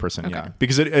you and another person, okay. Yeah.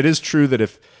 Because it is true that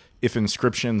if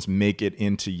inscriptions make it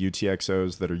into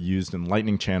UTXOs that are used in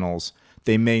Lightning channels,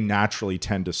 they may naturally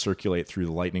tend to circulate through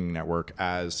the Lightning Network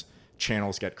as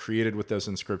channels get created with those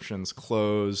inscriptions,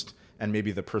 closed, and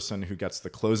maybe the person who gets the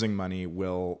closing money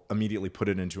will immediately put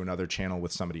it into another channel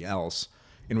with somebody else,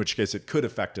 in which case it could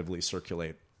effectively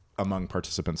circulate among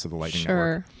participants of the Lightning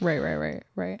Network.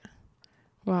 Right.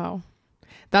 Wow.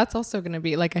 That's also going to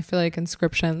be like, I feel like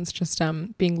inscriptions just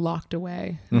being locked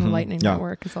away in the Lightning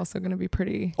Network is also going to be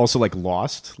pretty. Also like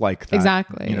lost, like that,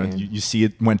 exactly. You know, you see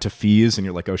it went to fees, and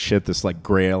you're like, oh shit, this like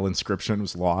Grail inscription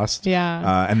was lost.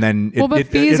 Yeah. And then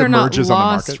fees it are not emerges lost, on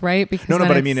the market, right? Because no,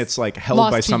 but I mean it's like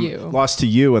held by lost to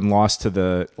you and lost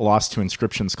to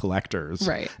inscriptions collectors,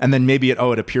 right? And then maybe it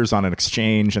appears on an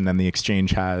exchange, and then the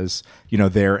exchange has, you know,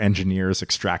 their engineers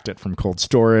extract it from cold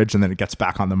storage, and then it gets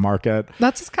back on the market.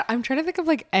 That's just, I'm trying to think of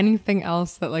like anything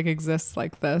else that like exists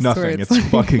like this. Nothing. It's like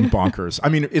fucking bonkers. I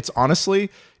mean,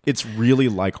 it's really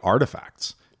like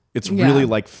artifacts. It's really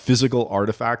like physical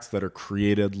artifacts that are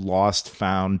created, lost,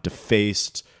 found,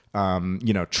 defaced,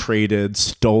 you know, traded,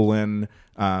 stolen,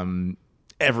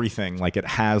 everything. Like it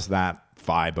has that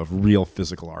vibe of real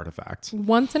physical artifacts.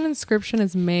 Once an inscription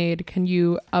is made, can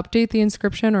you update the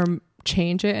inscription or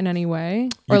change it in any way,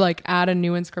 or like add a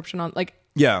new inscription on? Like,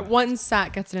 yeah, one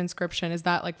sat gets an inscription. Is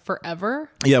that like forever?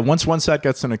 Yeah, once one sat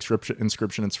gets an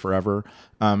inscription, it's forever.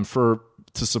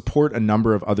 To support a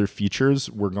number of other features,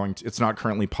 it's not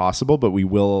currently possible, but we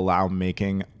will allow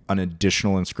making an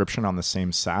additional inscription on the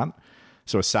same sat.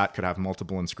 So a sat could have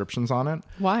multiple inscriptions on it.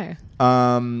 Why?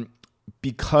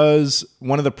 Because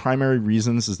one of the primary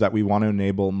reasons is that we want to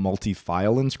enable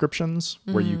multi-file inscriptions,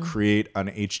 where you create an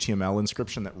HTML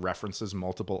inscription that references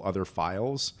multiple other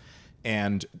files,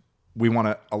 and we want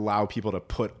to allow people to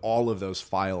put all of those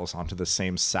files onto the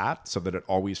same sat so that it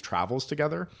always travels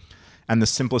together. And the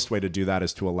simplest way to do that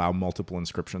is to allow multiple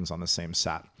inscriptions on the same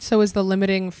sat. So is the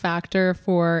limiting factor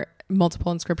for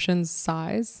multiple inscriptions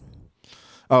size?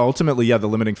 Ultimately, yeah, the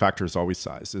limiting factor is always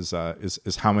size. Is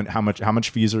how much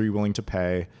fees are you willing to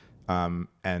pay,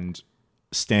 and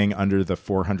staying under the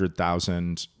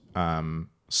 400,000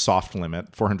 soft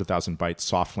limit, 400,000 bytes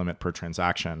soft limit per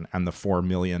transaction, and the 4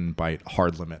 million byte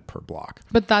hard limit per block.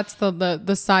 But that's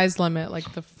the size limit,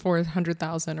 like the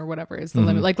 400,000 or whatever is the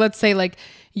limit. Like, let's say like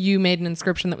you made an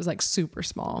inscription that was like super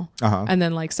small, and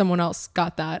then like someone else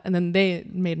got that, and then they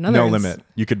made another. No limit.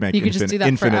 You could just do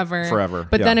that forever.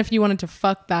 But then if you wanted to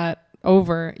fuck that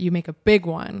over, you make a big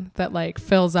one that like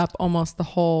fills up almost the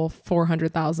whole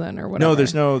 400,000 or whatever.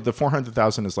 No, the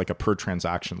 400,000 is like a per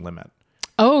transaction limit.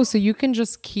 Oh, so you can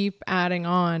just keep adding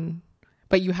on,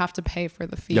 but you have to pay for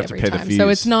the fee every time. The so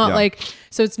it's not like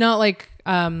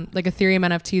Ethereum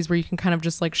NFTs where you can kind of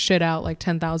just like shit out like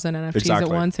 10,000 NFTs at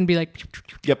once and be like,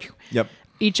 yep.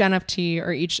 Each NFT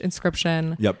or each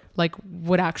inscription, like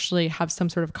would actually have some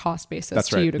sort of cost basis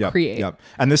to you to create. Yep.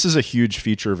 And this is a huge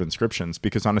feature of inscriptions,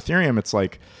 because on Ethereum, it's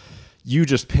like you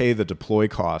just pay the deploy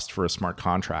cost for a smart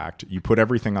contract. You put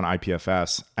everything on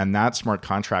IPFS, and that smart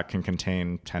contract can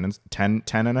contain 10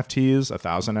 NFTs,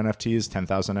 1,000 NFTs,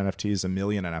 10,000 NFTs, 1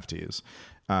 million NFTs.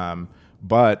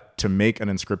 But to make an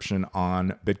inscription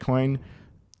on Bitcoin,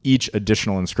 each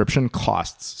additional inscription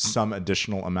costs some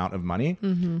additional amount of money.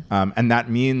 And that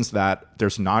means that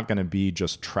there's not going to be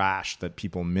just trash that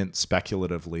people mint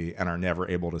speculatively and are never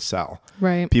able to sell.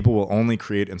 Right. People will only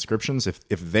create inscriptions if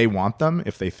they want them,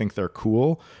 if they think they're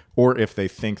cool, or if they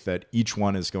think that each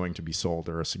one is going to be sold,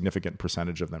 or a significant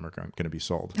percentage of them are going to be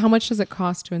sold. How much does it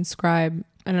cost to inscribe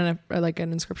an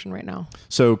inscription right now?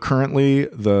 So currently,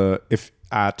 this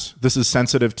is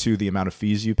sensitive to the amount of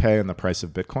fees you pay and the price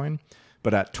of Bitcoin.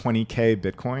 But at 20K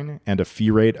Bitcoin and a fee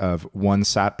rate of 1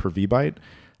 sat per VByte,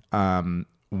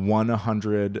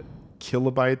 100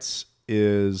 kilobytes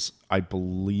is, I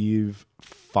believe,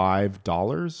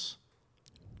 $5.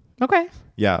 Okay.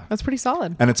 Yeah. That's pretty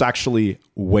solid. And it's actually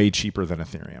way cheaper than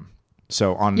Ethereum.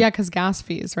 So because gas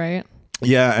fees, right?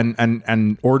 Yeah,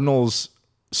 and Ordinal's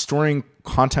storing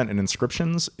content and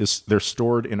inscriptions they're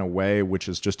stored in a way which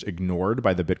is just ignored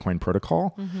by the Bitcoin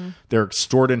protocol. They're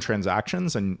stored in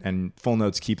transactions, and full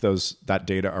nodes keep that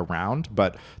data around,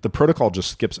 but the protocol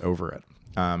just skips over it.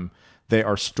 They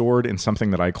are stored in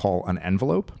something that I call an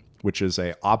envelope, which is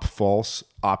a op false,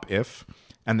 op if,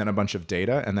 and then a bunch of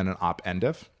data, and then an op end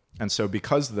if. And so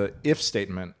because the if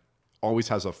statement always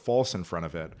has a false in front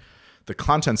of it, the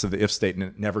contents of the if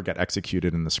statement never get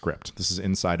executed in the script. This is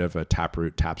inside of a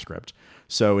Taproot tap script.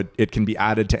 So it can be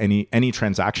added to any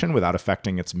transaction without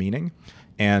affecting its meaning.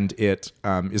 And it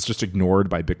is just ignored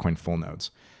by Bitcoin full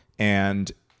nodes.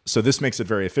 And so this makes it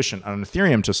very efficient. On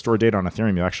Ethereum, to store data on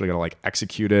Ethereum, you actually got to like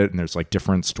execute it. And there's like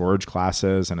different storage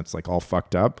classes, and it's like all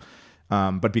fucked up.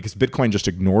 But because Bitcoin just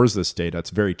ignores this data, it's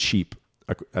very cheap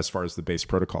as far as the base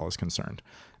protocol is concerned.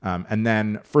 And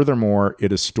then furthermore,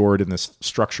 it is stored in this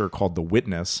structure called the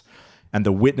witness, and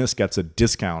the witness gets a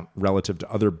discount relative to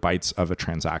other bytes of a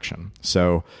transaction.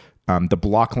 So the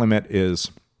block limit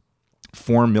is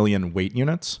 4 million weight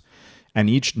units, and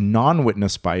each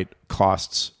non-witness byte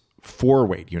costs 4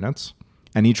 weight units,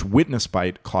 and each witness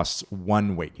byte costs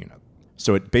 1 weight unit.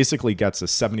 So it basically gets a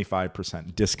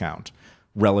 75% discount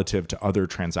relative to other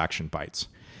transaction bytes.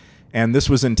 And this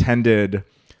was intended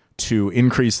to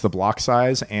increase the block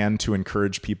size and to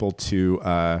encourage people to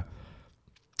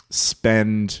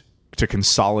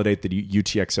consolidate the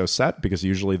UTXO set, because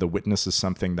usually the witness is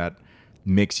something that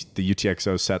makes the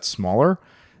UTXO set smaller,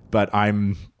 but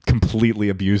I'm completely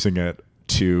abusing it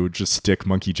to just stick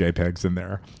monkey JPEGs in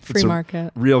there. Free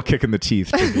market. Real kick in the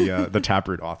teeth to the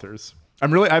Taproot authors.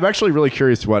 I'm actually really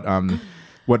curious what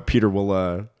Peter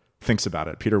Woola thinks about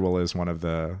it. Peter Woola is one of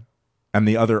the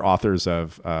other authors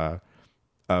of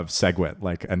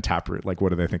SegWit, and Taproot. Like, what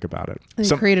do they think about it? They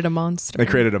created a monster. They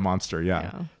created a monster,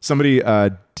 yeah. Somebody,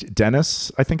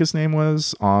 Dennis, I think his name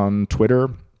was, on Twitter,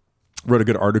 wrote a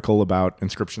good article about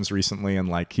inscriptions recently,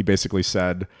 and he basically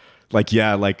said,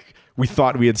 we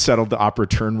thought we had settled the op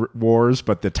return wars,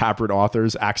 but the Taproot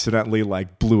authors accidentally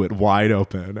blew it wide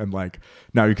open, and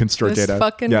now you can store this data.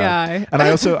 Fucking guy. And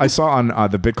I saw on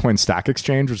the Bitcoin Stack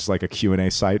Exchange, which is a Q&A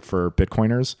site for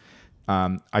Bitcoiners.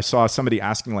 I saw somebody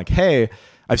asking hey,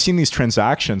 I've seen these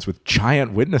transactions with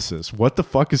giant witnesses. What the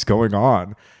fuck is going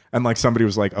on? And somebody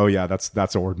was like, oh yeah, that's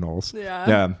Ordinals.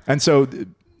 Yeah. And so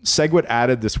SegWit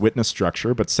added this witness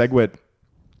structure, but SegWit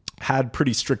had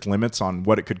pretty strict limits on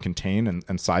what it could contain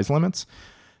and size limits.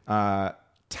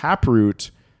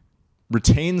 Taproot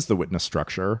retains the witness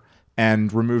structure,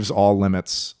 and removes all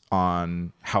limits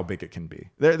on how big it can be.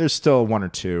 There's still one or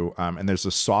two, and there's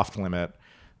a soft limit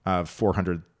of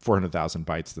 400,000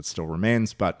 bytes that still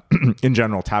remains. But in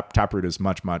general, Taproot is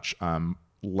much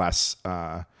less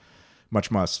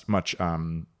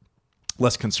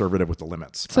less conservative with the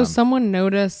limits. So someone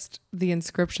noticed the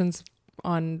inscriptions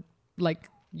on like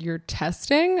your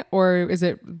testing, or is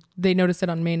it they noticed it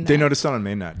on mainnet? They noticed it on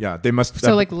mainnet. Yeah, they must.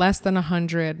 So like less than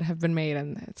 100 have been made,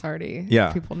 and it's already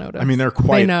people notice. I mean, they're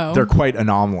quite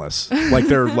anomalous. Like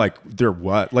they're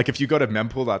what? Like if you go to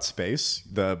mempool.space,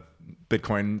 the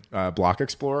Bitcoin block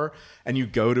explorer, and you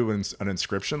go to an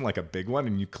inscription like a big one,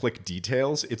 and you click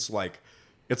details, it's like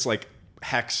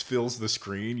hex fills the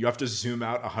screen. You have to zoom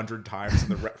out 100 times,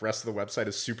 and the rest of the website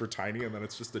is super tiny, and then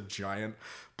it's just a giant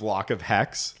block of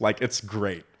hex. Like it's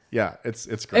great. Yeah, it's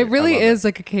great. It really is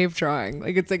like a cave drawing.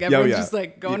 Like it's like everyone's just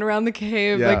like going around the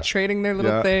cave, like trading their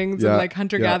little things and like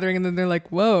hunter gathering, and then they're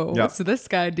like, "Whoa, what's this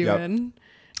guy doing?"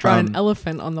 Drawing an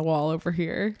elephant on the wall over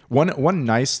here. One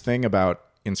nice thing about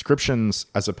inscriptions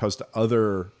as opposed to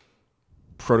other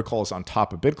protocols on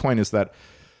top of Bitcoin is that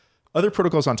other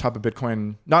protocols on top of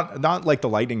Bitcoin, not like the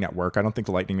Lightning Network. I don't think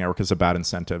the Lightning Network is a bad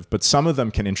incentive, but some of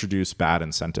them can introduce bad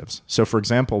incentives. So for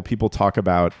example, people talk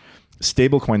about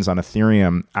stablecoins on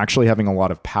Ethereum actually having a lot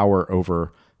of power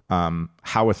over how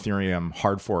Ethereum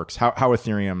hard forks, how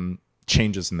Ethereum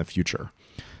changes in the future.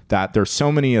 That there's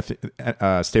so many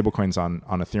stablecoins on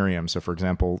Ethereum. So for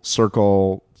example,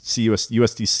 Circle,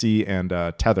 USDC,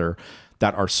 and Tether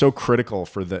that are so critical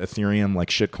for the Ethereum like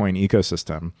shitcoin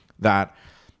ecosystem that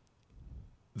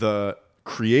the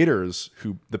creators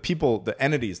the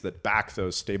entities that back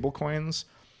those stable coins,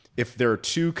 if there are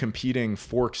two competing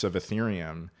forks of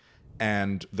Ethereum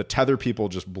and the Tether people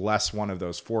just bless one of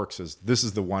those forks as this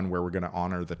is the one where we're going to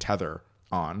honor the Tether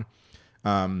on,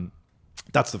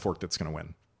 that's the fork that's going to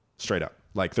win straight up.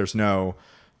 Like there's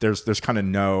kind of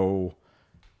no,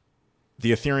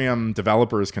 the Ethereum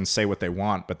developers can say what they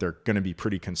want, but they're going to be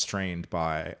pretty constrained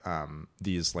by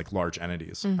these like large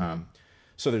entities. Mm-hmm.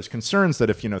 So there's concerns that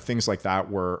if, things like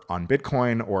that were on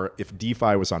Bitcoin, or if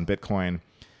DeFi was on Bitcoin,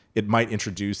 it might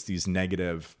introduce these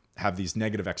negative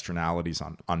externalities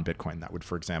on Bitcoin that would,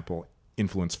 for example,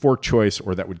 influence fork choice,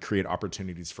 or that would create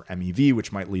opportunities for MEV,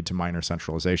 which might lead to minor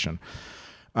centralization.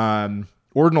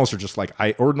 Ordinals are just like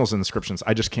ordinals and inscriptions.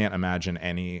 I just can't imagine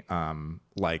any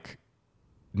like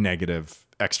negative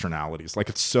externalities. Like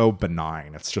it's so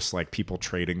benign. It's just like people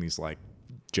trading these like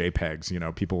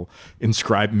JPEGs, people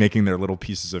making their little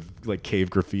pieces of like cave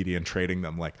graffiti and trading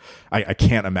them. Like I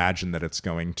can't imagine that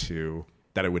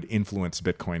that it would influence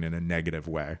Bitcoin in a negative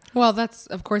way. Well, that's,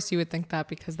 of course you would think that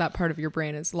because that part of your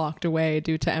brain is locked away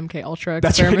due to MK Ultra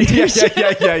experimentation.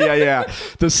 Right. Yeah.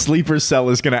 The sleeper cell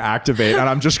is going to activate, and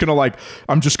I'm just going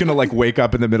to wake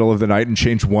up in the middle of the night and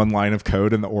change one line of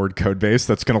code in the Ord code base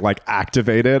that's going to like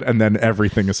activate it, and then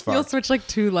everything is fine. You'll switch like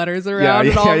two letters around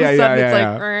and all of a sudden it's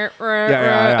like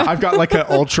yeah. I've got like an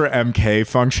Ultra MK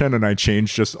function, and I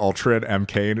change just Ultra and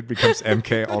MK, and it becomes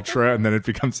MK Ultra, and then it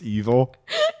becomes evil.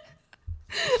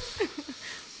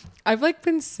 I've like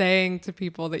been saying to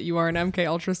people that you are an MK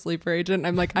Ultra sleeper agent.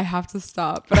 I'm like, I have to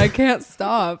stop, but I can't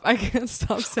stop. I can't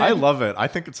stop saying. I love it. I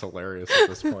think it's hilarious at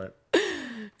this point.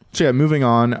 So yeah, moving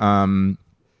on.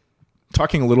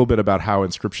 Talking a little bit about how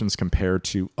inscriptions compare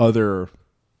to other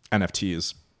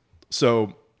NFTs.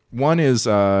 So one is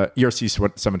ERC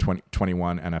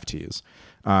 721 NFTs.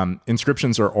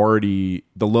 Inscriptions are already,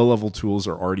 the low-level tools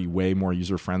are already way more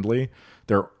user-friendly.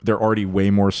 They're already way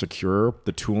more secure.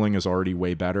 The tooling is already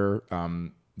way better.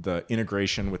 The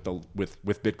integration with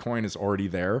Bitcoin is already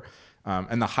there.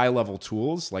 And the high-level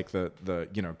tools, like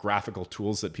the graphical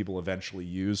tools that people eventually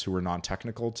use who are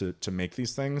non-technical to make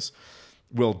these things,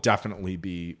 will definitely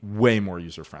be way more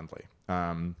user-friendly.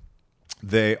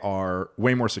 They are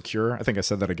way more secure. I think I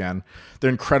said that again. They're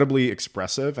incredibly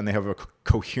expressive, and they have a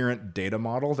coherent data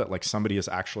model that like somebody has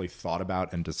actually thought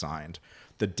about and designed.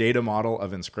 The data model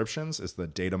of inscriptions is the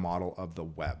data model of the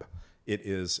web.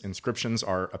 Inscriptions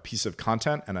are a piece of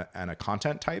content and a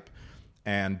content type,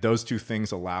 and those two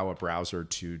things allow a browser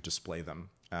to display them.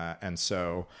 And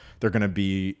so they're going to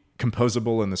be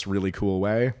composable in this really cool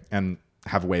way and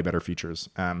have way better features.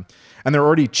 And they're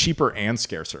already cheaper and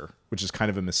scarcer, which is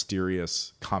kind of a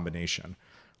mysterious combination.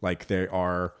 Like they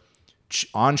are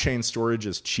on-chain storage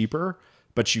is cheaper,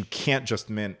 but you can't just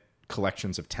mint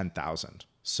collections of 10,000.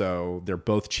 So they're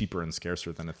both cheaper and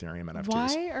scarcer than Ethereum NFTs.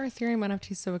 Why are Ethereum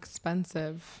NFTs so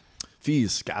expensive?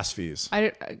 Gas fees.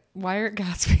 Why are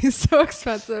gas fees so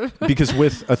expensive? Because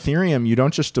with Ethereum, you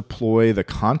don't just deploy the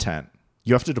content.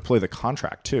 You have to deploy the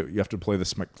contract too. You have to deploy the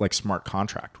smart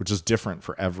contract, which is different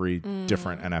for every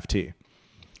different NFT.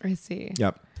 I see.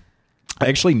 Yep. I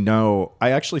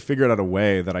actually figured out a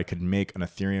way that I could make an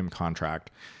Ethereum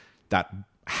contract that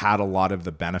had a lot of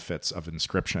the benefits of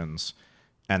inscriptions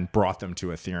and brought them to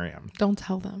Ethereum. Don't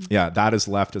tell them. Yeah, that is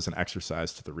left as an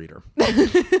exercise to the reader.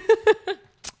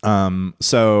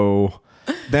 So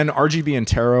then RGB and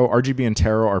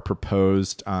Taro are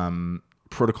proposed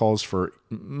protocols for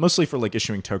mostly for like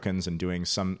issuing tokens and doing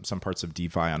some parts of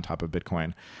DeFi on top of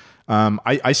Bitcoin.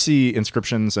 I see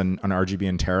Inscriptions and RGB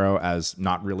and Taro as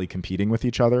not really competing with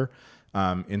each other.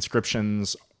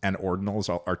 Inscriptions and Ordinals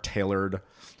are tailored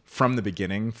from the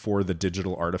beginning for the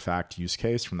digital artifact use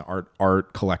case, from the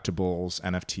art collectibles,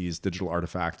 NFTs, digital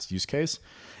artifacts use case.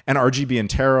 And RGB and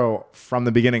Taro from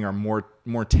the beginning are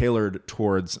more tailored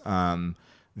towards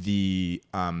the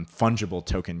fungible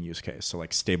token use case. So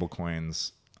like stable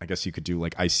coins, I guess you could do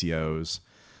like ICOs,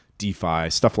 DeFi,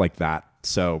 stuff like that.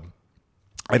 So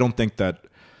I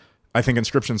think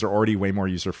Inscriptions are already way more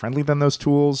user friendly than those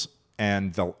tools,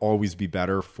 and they'll always be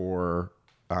better for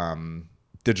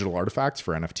digital artifacts,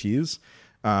 for NFTs.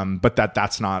 But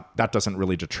that doesn't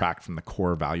really detract from the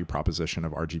core value proposition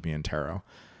of RGB and Taro.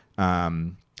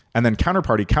 And then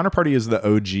Counterparty is the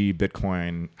OG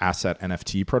Bitcoin asset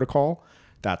NFT protocol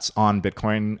that's on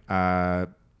Bitcoin.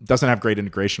 Doesn't have great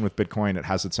integration with Bitcoin. It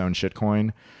has its own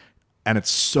shitcoin, and it's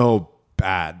so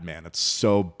bad, man. It's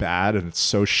so bad, and it's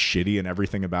so shitty, and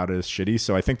everything about it is shitty.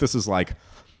 So I think this is like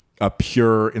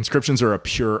Inscriptions are a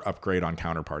pure upgrade on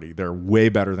Counterparty. They're way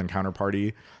better than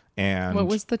Counterparty. And what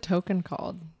was the token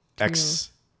called?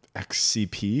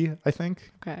 XCP, I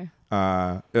think. Okay.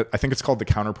 I think it's called the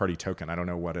Counterparty token. I don't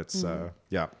know what it's.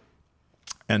 Yeah.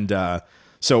 And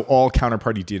so all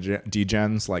Counterparty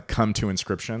degens like come to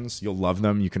Inscriptions. You'll love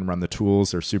them. You can run the tools.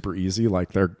 They're super easy. Like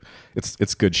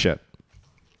it's good shit.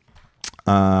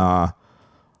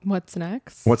 What's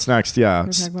next? What's next? Yeah.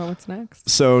 We're talking about what's next.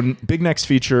 So big next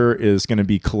feature is going to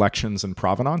be collections and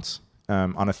provenance.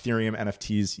 On Ethereum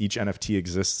NFTs, each NFT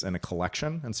exists in a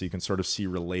collection. And so you can sort of see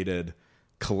related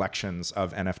collections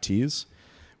of NFTs.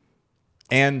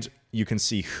 And you can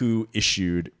see who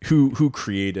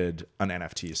created an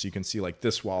NFT. So you can see like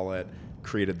this wallet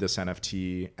created this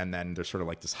NFT, and then there's sort of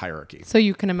like this hierarchy. So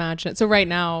you can imagine. So right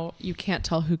now you can't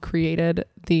tell who created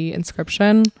the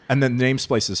inscription. And then the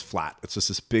namespace is flat. It's just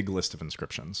this big list of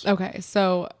inscriptions. Okay.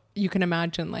 So you can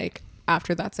imagine like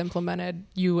after that's implemented,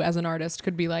 you as an artist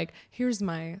could be like, here's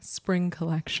my spring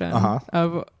collection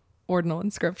of ordinal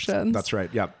inscriptions. That's right.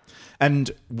 Yeah.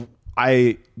 And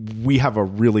we have a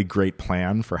really great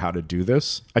plan for how to do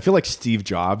this. I feel like Steve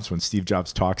Jobs, when Steve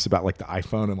Jobs talks about like the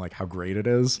iPhone and like how great it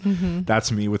is,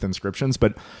 that's me with inscriptions.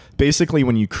 But basically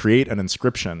when you create an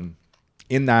inscription,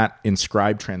 in that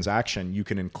inscribed transaction, you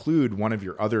can include one of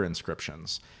your other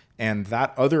inscriptions. And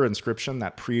that other inscription,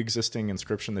 that pre-existing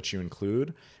inscription that you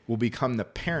include, will become the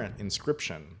parent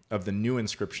inscription of the new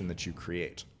inscription that you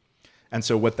create. And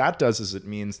so what that does is it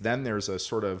means then there's a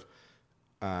sort of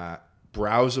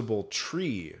browsable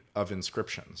tree of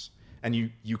inscriptions. And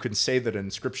you can say that an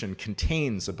inscription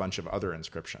contains a bunch of other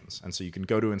inscriptions. And so you can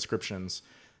go to inscriptions,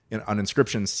 on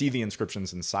inscriptions, see the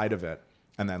inscriptions inside of it,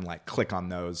 and then like click on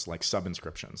those like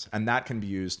sub-inscriptions. And that can be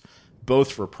used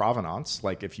both for provenance,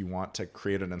 like if you want to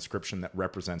create an inscription that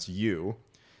represents your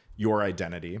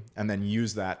identity, and then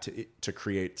use that to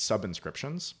create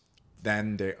sub-inscriptions.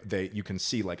 Then you can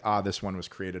see like, this one was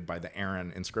created by the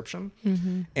Aaron inscription.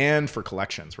 And for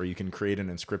collections, where you can create an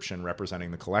inscription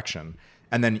representing the collection,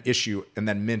 and then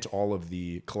mint all of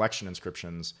the collection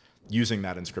inscriptions using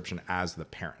that inscription as the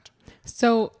parent.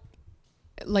 So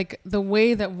like the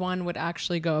way that one would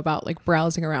actually go about like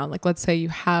browsing around, like let's say you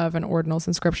have an Ordinals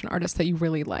inscription artist that you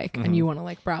really like and you want to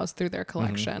like browse through their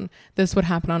collection. This would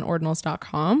happen on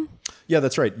ordinals.com. Yeah,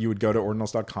 that's right. You would go to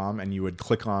ordinals.com and you would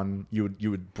click on,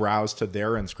 you would browse to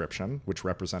their inscription, which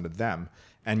represented them.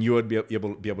 And you would be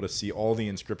able to see all the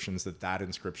inscriptions that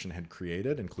inscription had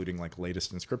created, including like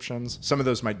latest inscriptions. Some of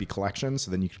those might be collections.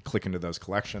 So then you could click into those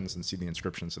collections and see the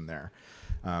inscriptions in there.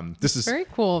 This is very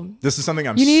cool. This is something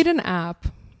you need an app.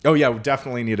 Oh yeah, we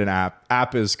definitely need an app.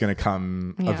 App is going to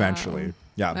come eventually.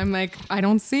 Yeah. I'm like, I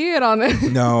don't see it on it.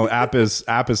 No, app is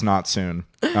not soon.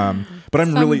 But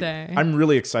I'm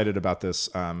really excited about this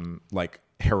like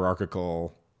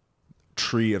hierarchical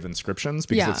tree of inscriptions,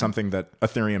 because it's something that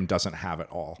Ethereum doesn't have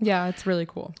at all. Yeah, it's really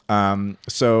cool.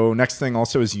 So next thing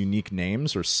also is unique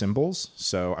names or symbols.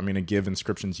 So I'm going to give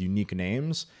inscriptions unique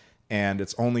names, and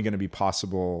it's only going to be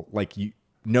possible, like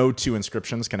no two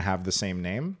inscriptions can have the same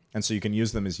name, and so you can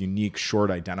use them as unique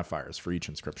short identifiers for each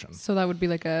inscription. So that would be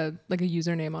like a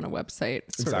username on a website.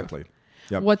 Exactly.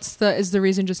 Yep. Is the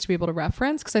reason just to be able to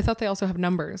reference? Because I thought they also have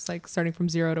numbers, like starting from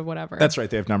 0 to whatever. That's right.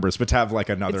 They have numbers, but to have like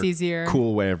another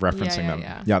cool way of referencing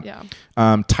them. Yeah.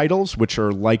 Titles, which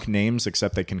are like names,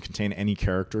 except they can contain any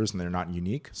characters and they're not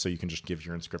unique. So you can just give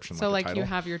your inscription so like a title. You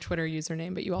have your Twitter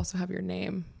username, but you also have your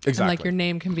name. Exactly. And like your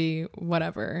name can be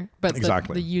whatever, but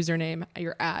exactly. the username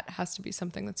you're at has to be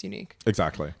something that's unique.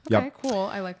 Exactly. Okay, cool.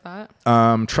 I like that.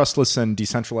 Trustless and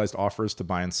decentralized offers to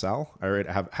buy and sell. I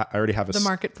already have the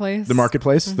marketplace. The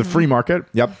marketplace, the free market.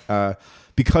 Yep.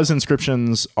 Because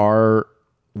inscriptions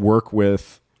work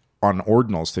on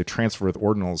ordinals, they transfer with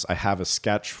ordinals. I have a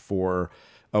sketch for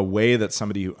a way that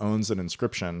somebody who owns an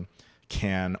inscription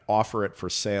can offer it for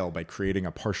sale by creating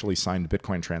a partially signed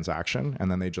Bitcoin transaction, and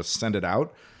then they just send it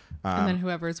out. And then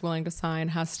whoever is willing to sign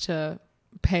has to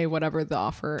pay whatever the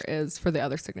offer is for the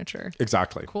other signature.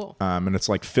 Exactly. Cool. And it's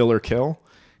like fill or kill.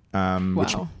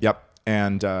 Wow. Yep.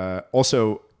 And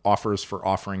also offers for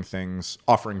offering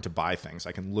to buy things.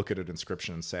 I can look at an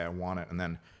inscription and say I want it, and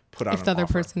then put out if the other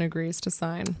person agrees to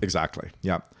sign. Exactly.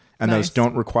 Yep. And those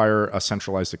don't require a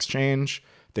centralized exchange.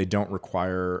 They don't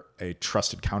require a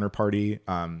trusted counterparty.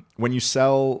 When you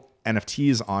sell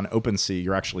NFTs on OpenSea,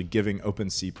 you're actually giving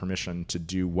OpenSea permission to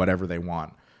do whatever they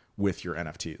want with your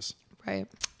NFTs. Right.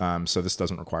 So this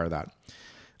doesn't require that.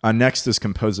 Next is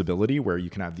composability, where you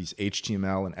can have these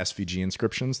HTML and SVG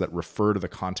inscriptions that refer to the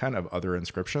content of other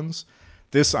inscriptions.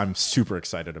 This I'm super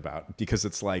excited about because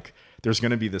it's like there's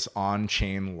going to be this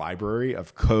on-chain library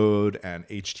of code and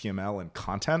HTML and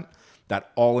content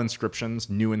that all inscriptions,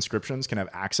 new inscriptions, can have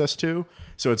access to.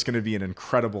 So it's going to be an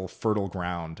incredible fertile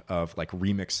ground of like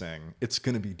remixing. It's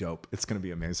going to be dope. It's going to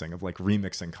be amazing of like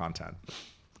remixing content.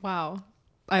 Wow.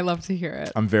 I love to hear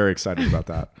it. I'm very excited about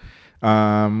that.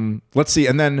 Let's see.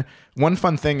 And then one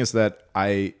fun thing is that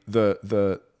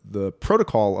the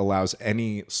protocol allows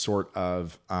any sort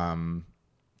of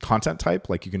content type.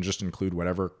 Like you can just include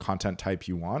whatever content type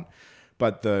you want.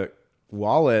 But the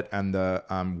wallet and the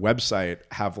website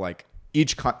have like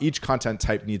each content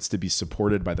type needs to be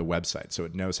supported by the website, so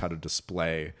it knows how to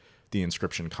display the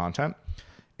inscription content.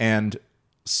 And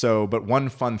so, but one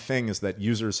fun thing is that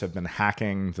users have been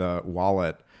hacking the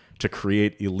wallet to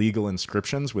create illegal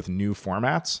inscriptions with new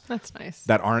formats. That's nice.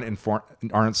 That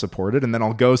aren't supported. And then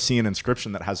I'll go see an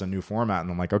inscription that has a new format,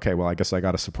 and I'm like, okay, well, I guess I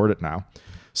got to support it now.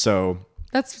 So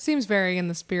that seems very in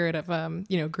the spirit of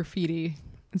graffiti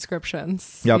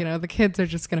inscriptions. Yep. The kids are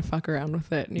just gonna fuck around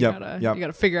with it, and you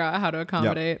gotta figure out how to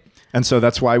accommodate. Yep. And so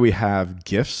that's why we have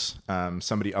GIFs.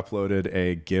 Somebody uploaded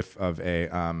a GIF of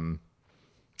a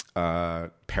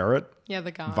parrot. Yeah,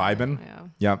 the guy vibing.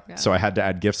 Yeah. So I had to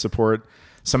add GIF support.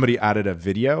 Somebody added a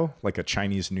video, like a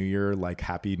Chinese New Year, like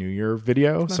Happy New Year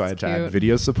video. So I had to add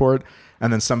video support.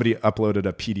 And then somebody uploaded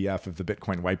a PDF of the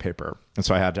Bitcoin white paper. And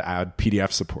so I had to add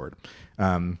PDF support.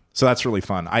 So that's really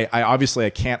fun. I obviously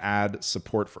can't add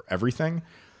support for everything.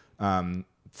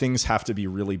 Things have to be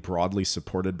really broadly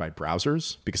supported by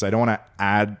browsers because I don't want to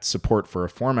add support for a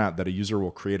format that a user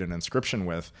will create an inscription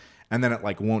with, and then it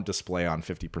like won't display on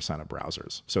 50% of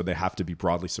browsers. So they have to be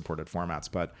broadly supported formats.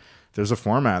 But there's a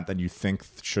format that you think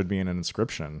should be in an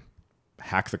inscription.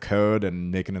 Hack the code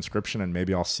and make an inscription, and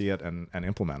maybe I'll see it and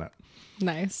implement it.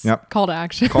 Nice. Yep. Call to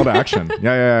action. Call to action.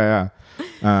 Yeah.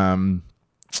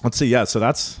 Let's see. Yeah. So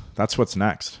that's what's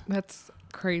next. That's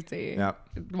crazy. Yeah.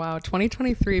 Wow.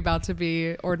 2023 about to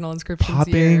be Ordinal Inscriptions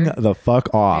popping year. The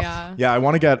fuck off. Yeah. I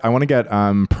want to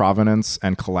get provenance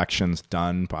and collections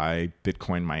done by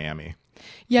Bitcoin Miami.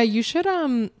 Yeah. You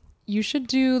should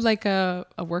do like a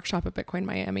workshop at Bitcoin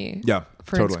Miami. Yeah.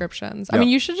 For totally. inscriptions. Yeah. I mean,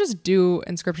 you should just do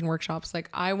inscription workshops. Like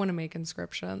I want to make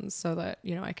inscriptions so that,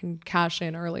 I can cash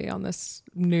in early on this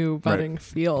new budding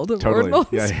field of totally.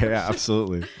 ordinals. Yeah,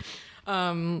 absolutely.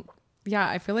 Yeah,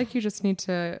 I feel like you just need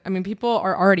to. I mean, people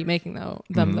are already making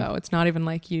them though. It's not even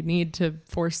like you need to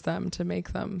force them to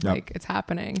make them. Yep. Like it's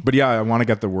happening. But yeah, I want to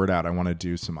get the word out. I want to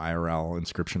do some IRL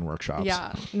inscription workshops.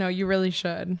 Yeah, no, you really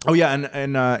should. Oh yeah,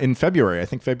 and in February, I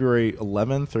think February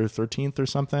 11th or 13th or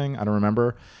something, I don't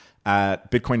remember, at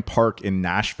Bitcoin Park in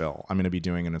Nashville, I'm going to be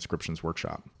doing an inscriptions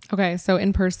workshop. Okay, so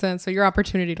in person, so your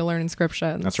opportunity to learn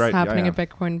inscriptions. That's right. Happening at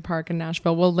Bitcoin Park in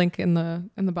Nashville. We'll link in the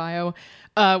bio.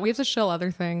 We have to shill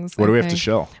other things. What do we have to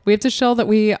shill? We have to shill that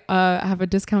we have a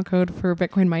discount code for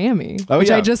Bitcoin Miami, which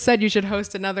I just said you should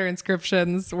host another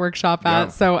inscriptions workshop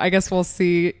at. So I guess we'll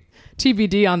see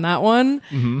TBD on that one.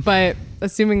 Mm-hmm. But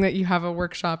assuming that you have a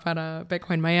workshop at a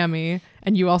Bitcoin Miami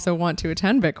and you also want to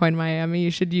attend Bitcoin Miami, you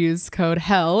should use code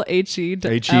HELL, HE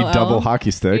double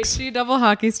hockey sticks. HE double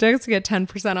hockey sticks to get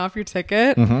 10% off your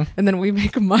ticket. Mm-hmm. And then we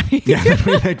make money. Yeah,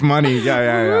 we make money.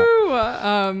 Yeah.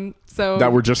 Woo! So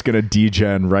that we're just going to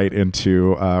degen right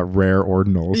into rare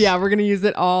ordinals. Yeah, we're going to use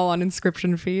it all on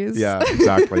inscription fees. Yeah,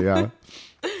 exactly. Yeah.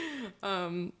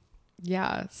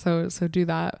 Yeah, so do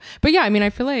that. But yeah, I mean,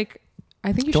 I feel like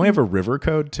I think you Don't should. we have a River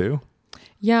code too?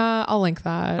 Yeah, I'll link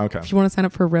that. Okay. If you want to sign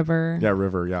up for River. Yeah,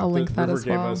 River. Yeah, I'll link that River as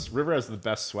well. River has the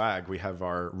best swag. We have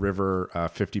our River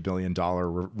 $50 billion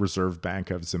Reserve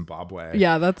Bank of Zimbabwe.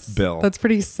 Yeah, that's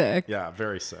pretty sick. Yeah,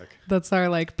 very sick. That's our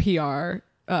like PR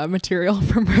material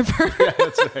from River. Yeah,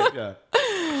 that's right.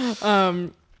 Yeah.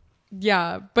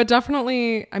 Yeah, but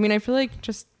definitely. I mean, I feel like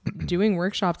just doing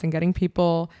workshops and getting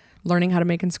people learning how to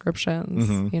make inscriptions,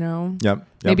 you know? Yep.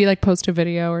 Maybe like post a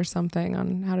video or something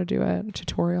on how to do it, a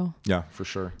tutorial. Yeah, for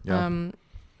sure. Yeah.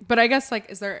 But I guess like,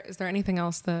 is there anything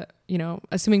else that, you know,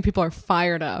 assuming people are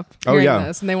fired up Oh, hearing yeah.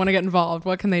 this and they want to get involved,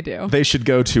 what can they do? They should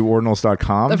go to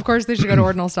ordinals.com. Of course, they should go to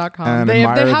ordinals.com. And If they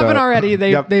admire haven't already,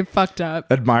 Yep. they've fucked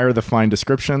up. Admire the fine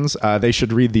descriptions. They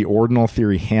should read the Ordinal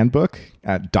Theory Handbook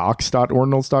at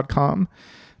docs.ordinals.com.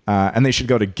 And they should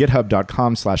go to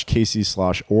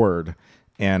github.com/casey/ord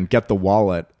and get the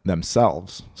wallet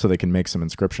themselves so they can make some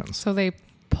inscriptions. So they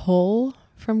pull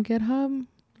from GitHub?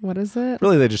 What is it?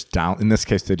 Really, they just in this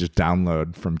case, they just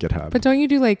download from GitHub. But don't you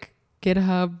do like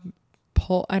GitHub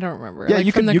pull? I don't remember. Yeah, like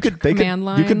you from could, the command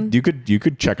line. you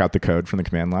could check out the code from the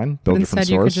command line, build But it from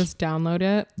instead, you could source. just download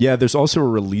it. Yeah, there's also a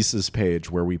releases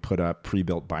page where we put up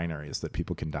pre-built binaries that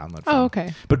people can download from. Oh,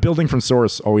 okay. But building from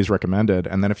source, always recommended.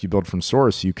 And then if you build from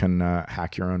source, you can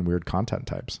hack your own weird content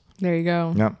types. There you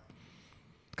go. Yep.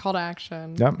 Call to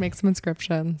action. Yep. Make some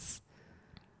inscriptions.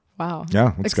 Wow.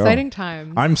 Yeah, let's go. Exciting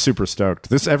times. I'm super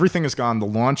stoked. Everything has gone. The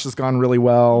launch has gone really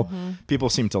well. People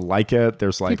seem to like it.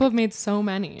 People have made so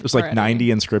many. There's like 90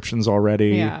 inscriptions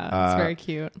already. Yeah, it's very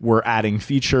cute. We're adding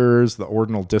features. The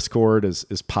Ordinal Discord is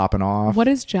popping off. What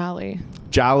is Jolly?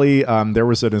 Jolly, there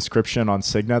was an inscription on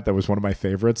Signet that was one of my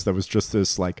favorites. That was just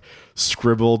this like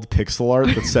scribbled pixel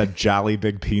art that said "Jolly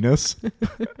Big Penis."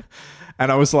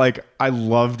 And I was like, I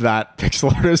loved that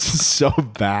pixel art. It's so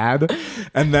bad.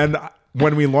 And then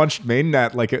when we launched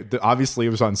mainnet, like obviously it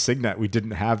was on Signet. We didn't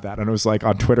have that. And I was like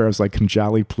on Twitter, I was like, can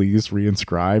Jolly please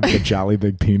reinscribe the Jolly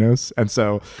Big Penis? And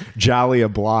so Jolly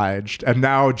obliged. And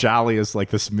now Jolly is like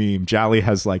this meme. Jolly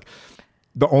has like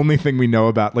the only thing we know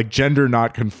about, like gender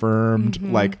not confirmed,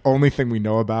 like only thing we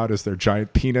know about is their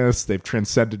giant penis. They've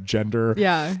transcended gender.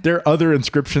 Yeah. There are other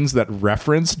inscriptions that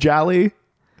reference Jolly.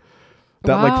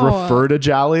 That Wow. like refer to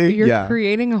Jolly. You're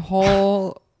creating a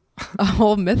whole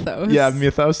mythos. Yeah,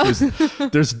 mythos.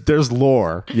 There's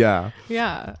lore. Yeah.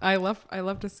 Yeah. I love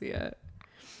to see it.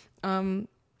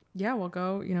 Yeah, we'll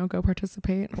go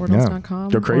participate. Ordinals.com.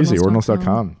 Go crazy.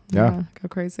 Ordinals.com. Yeah. Go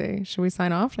crazy. Should we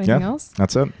sign off? Anything else?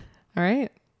 That's it. All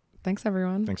right. Thanks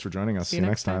everyone. Thanks for joining us. See you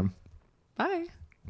next time. Bye.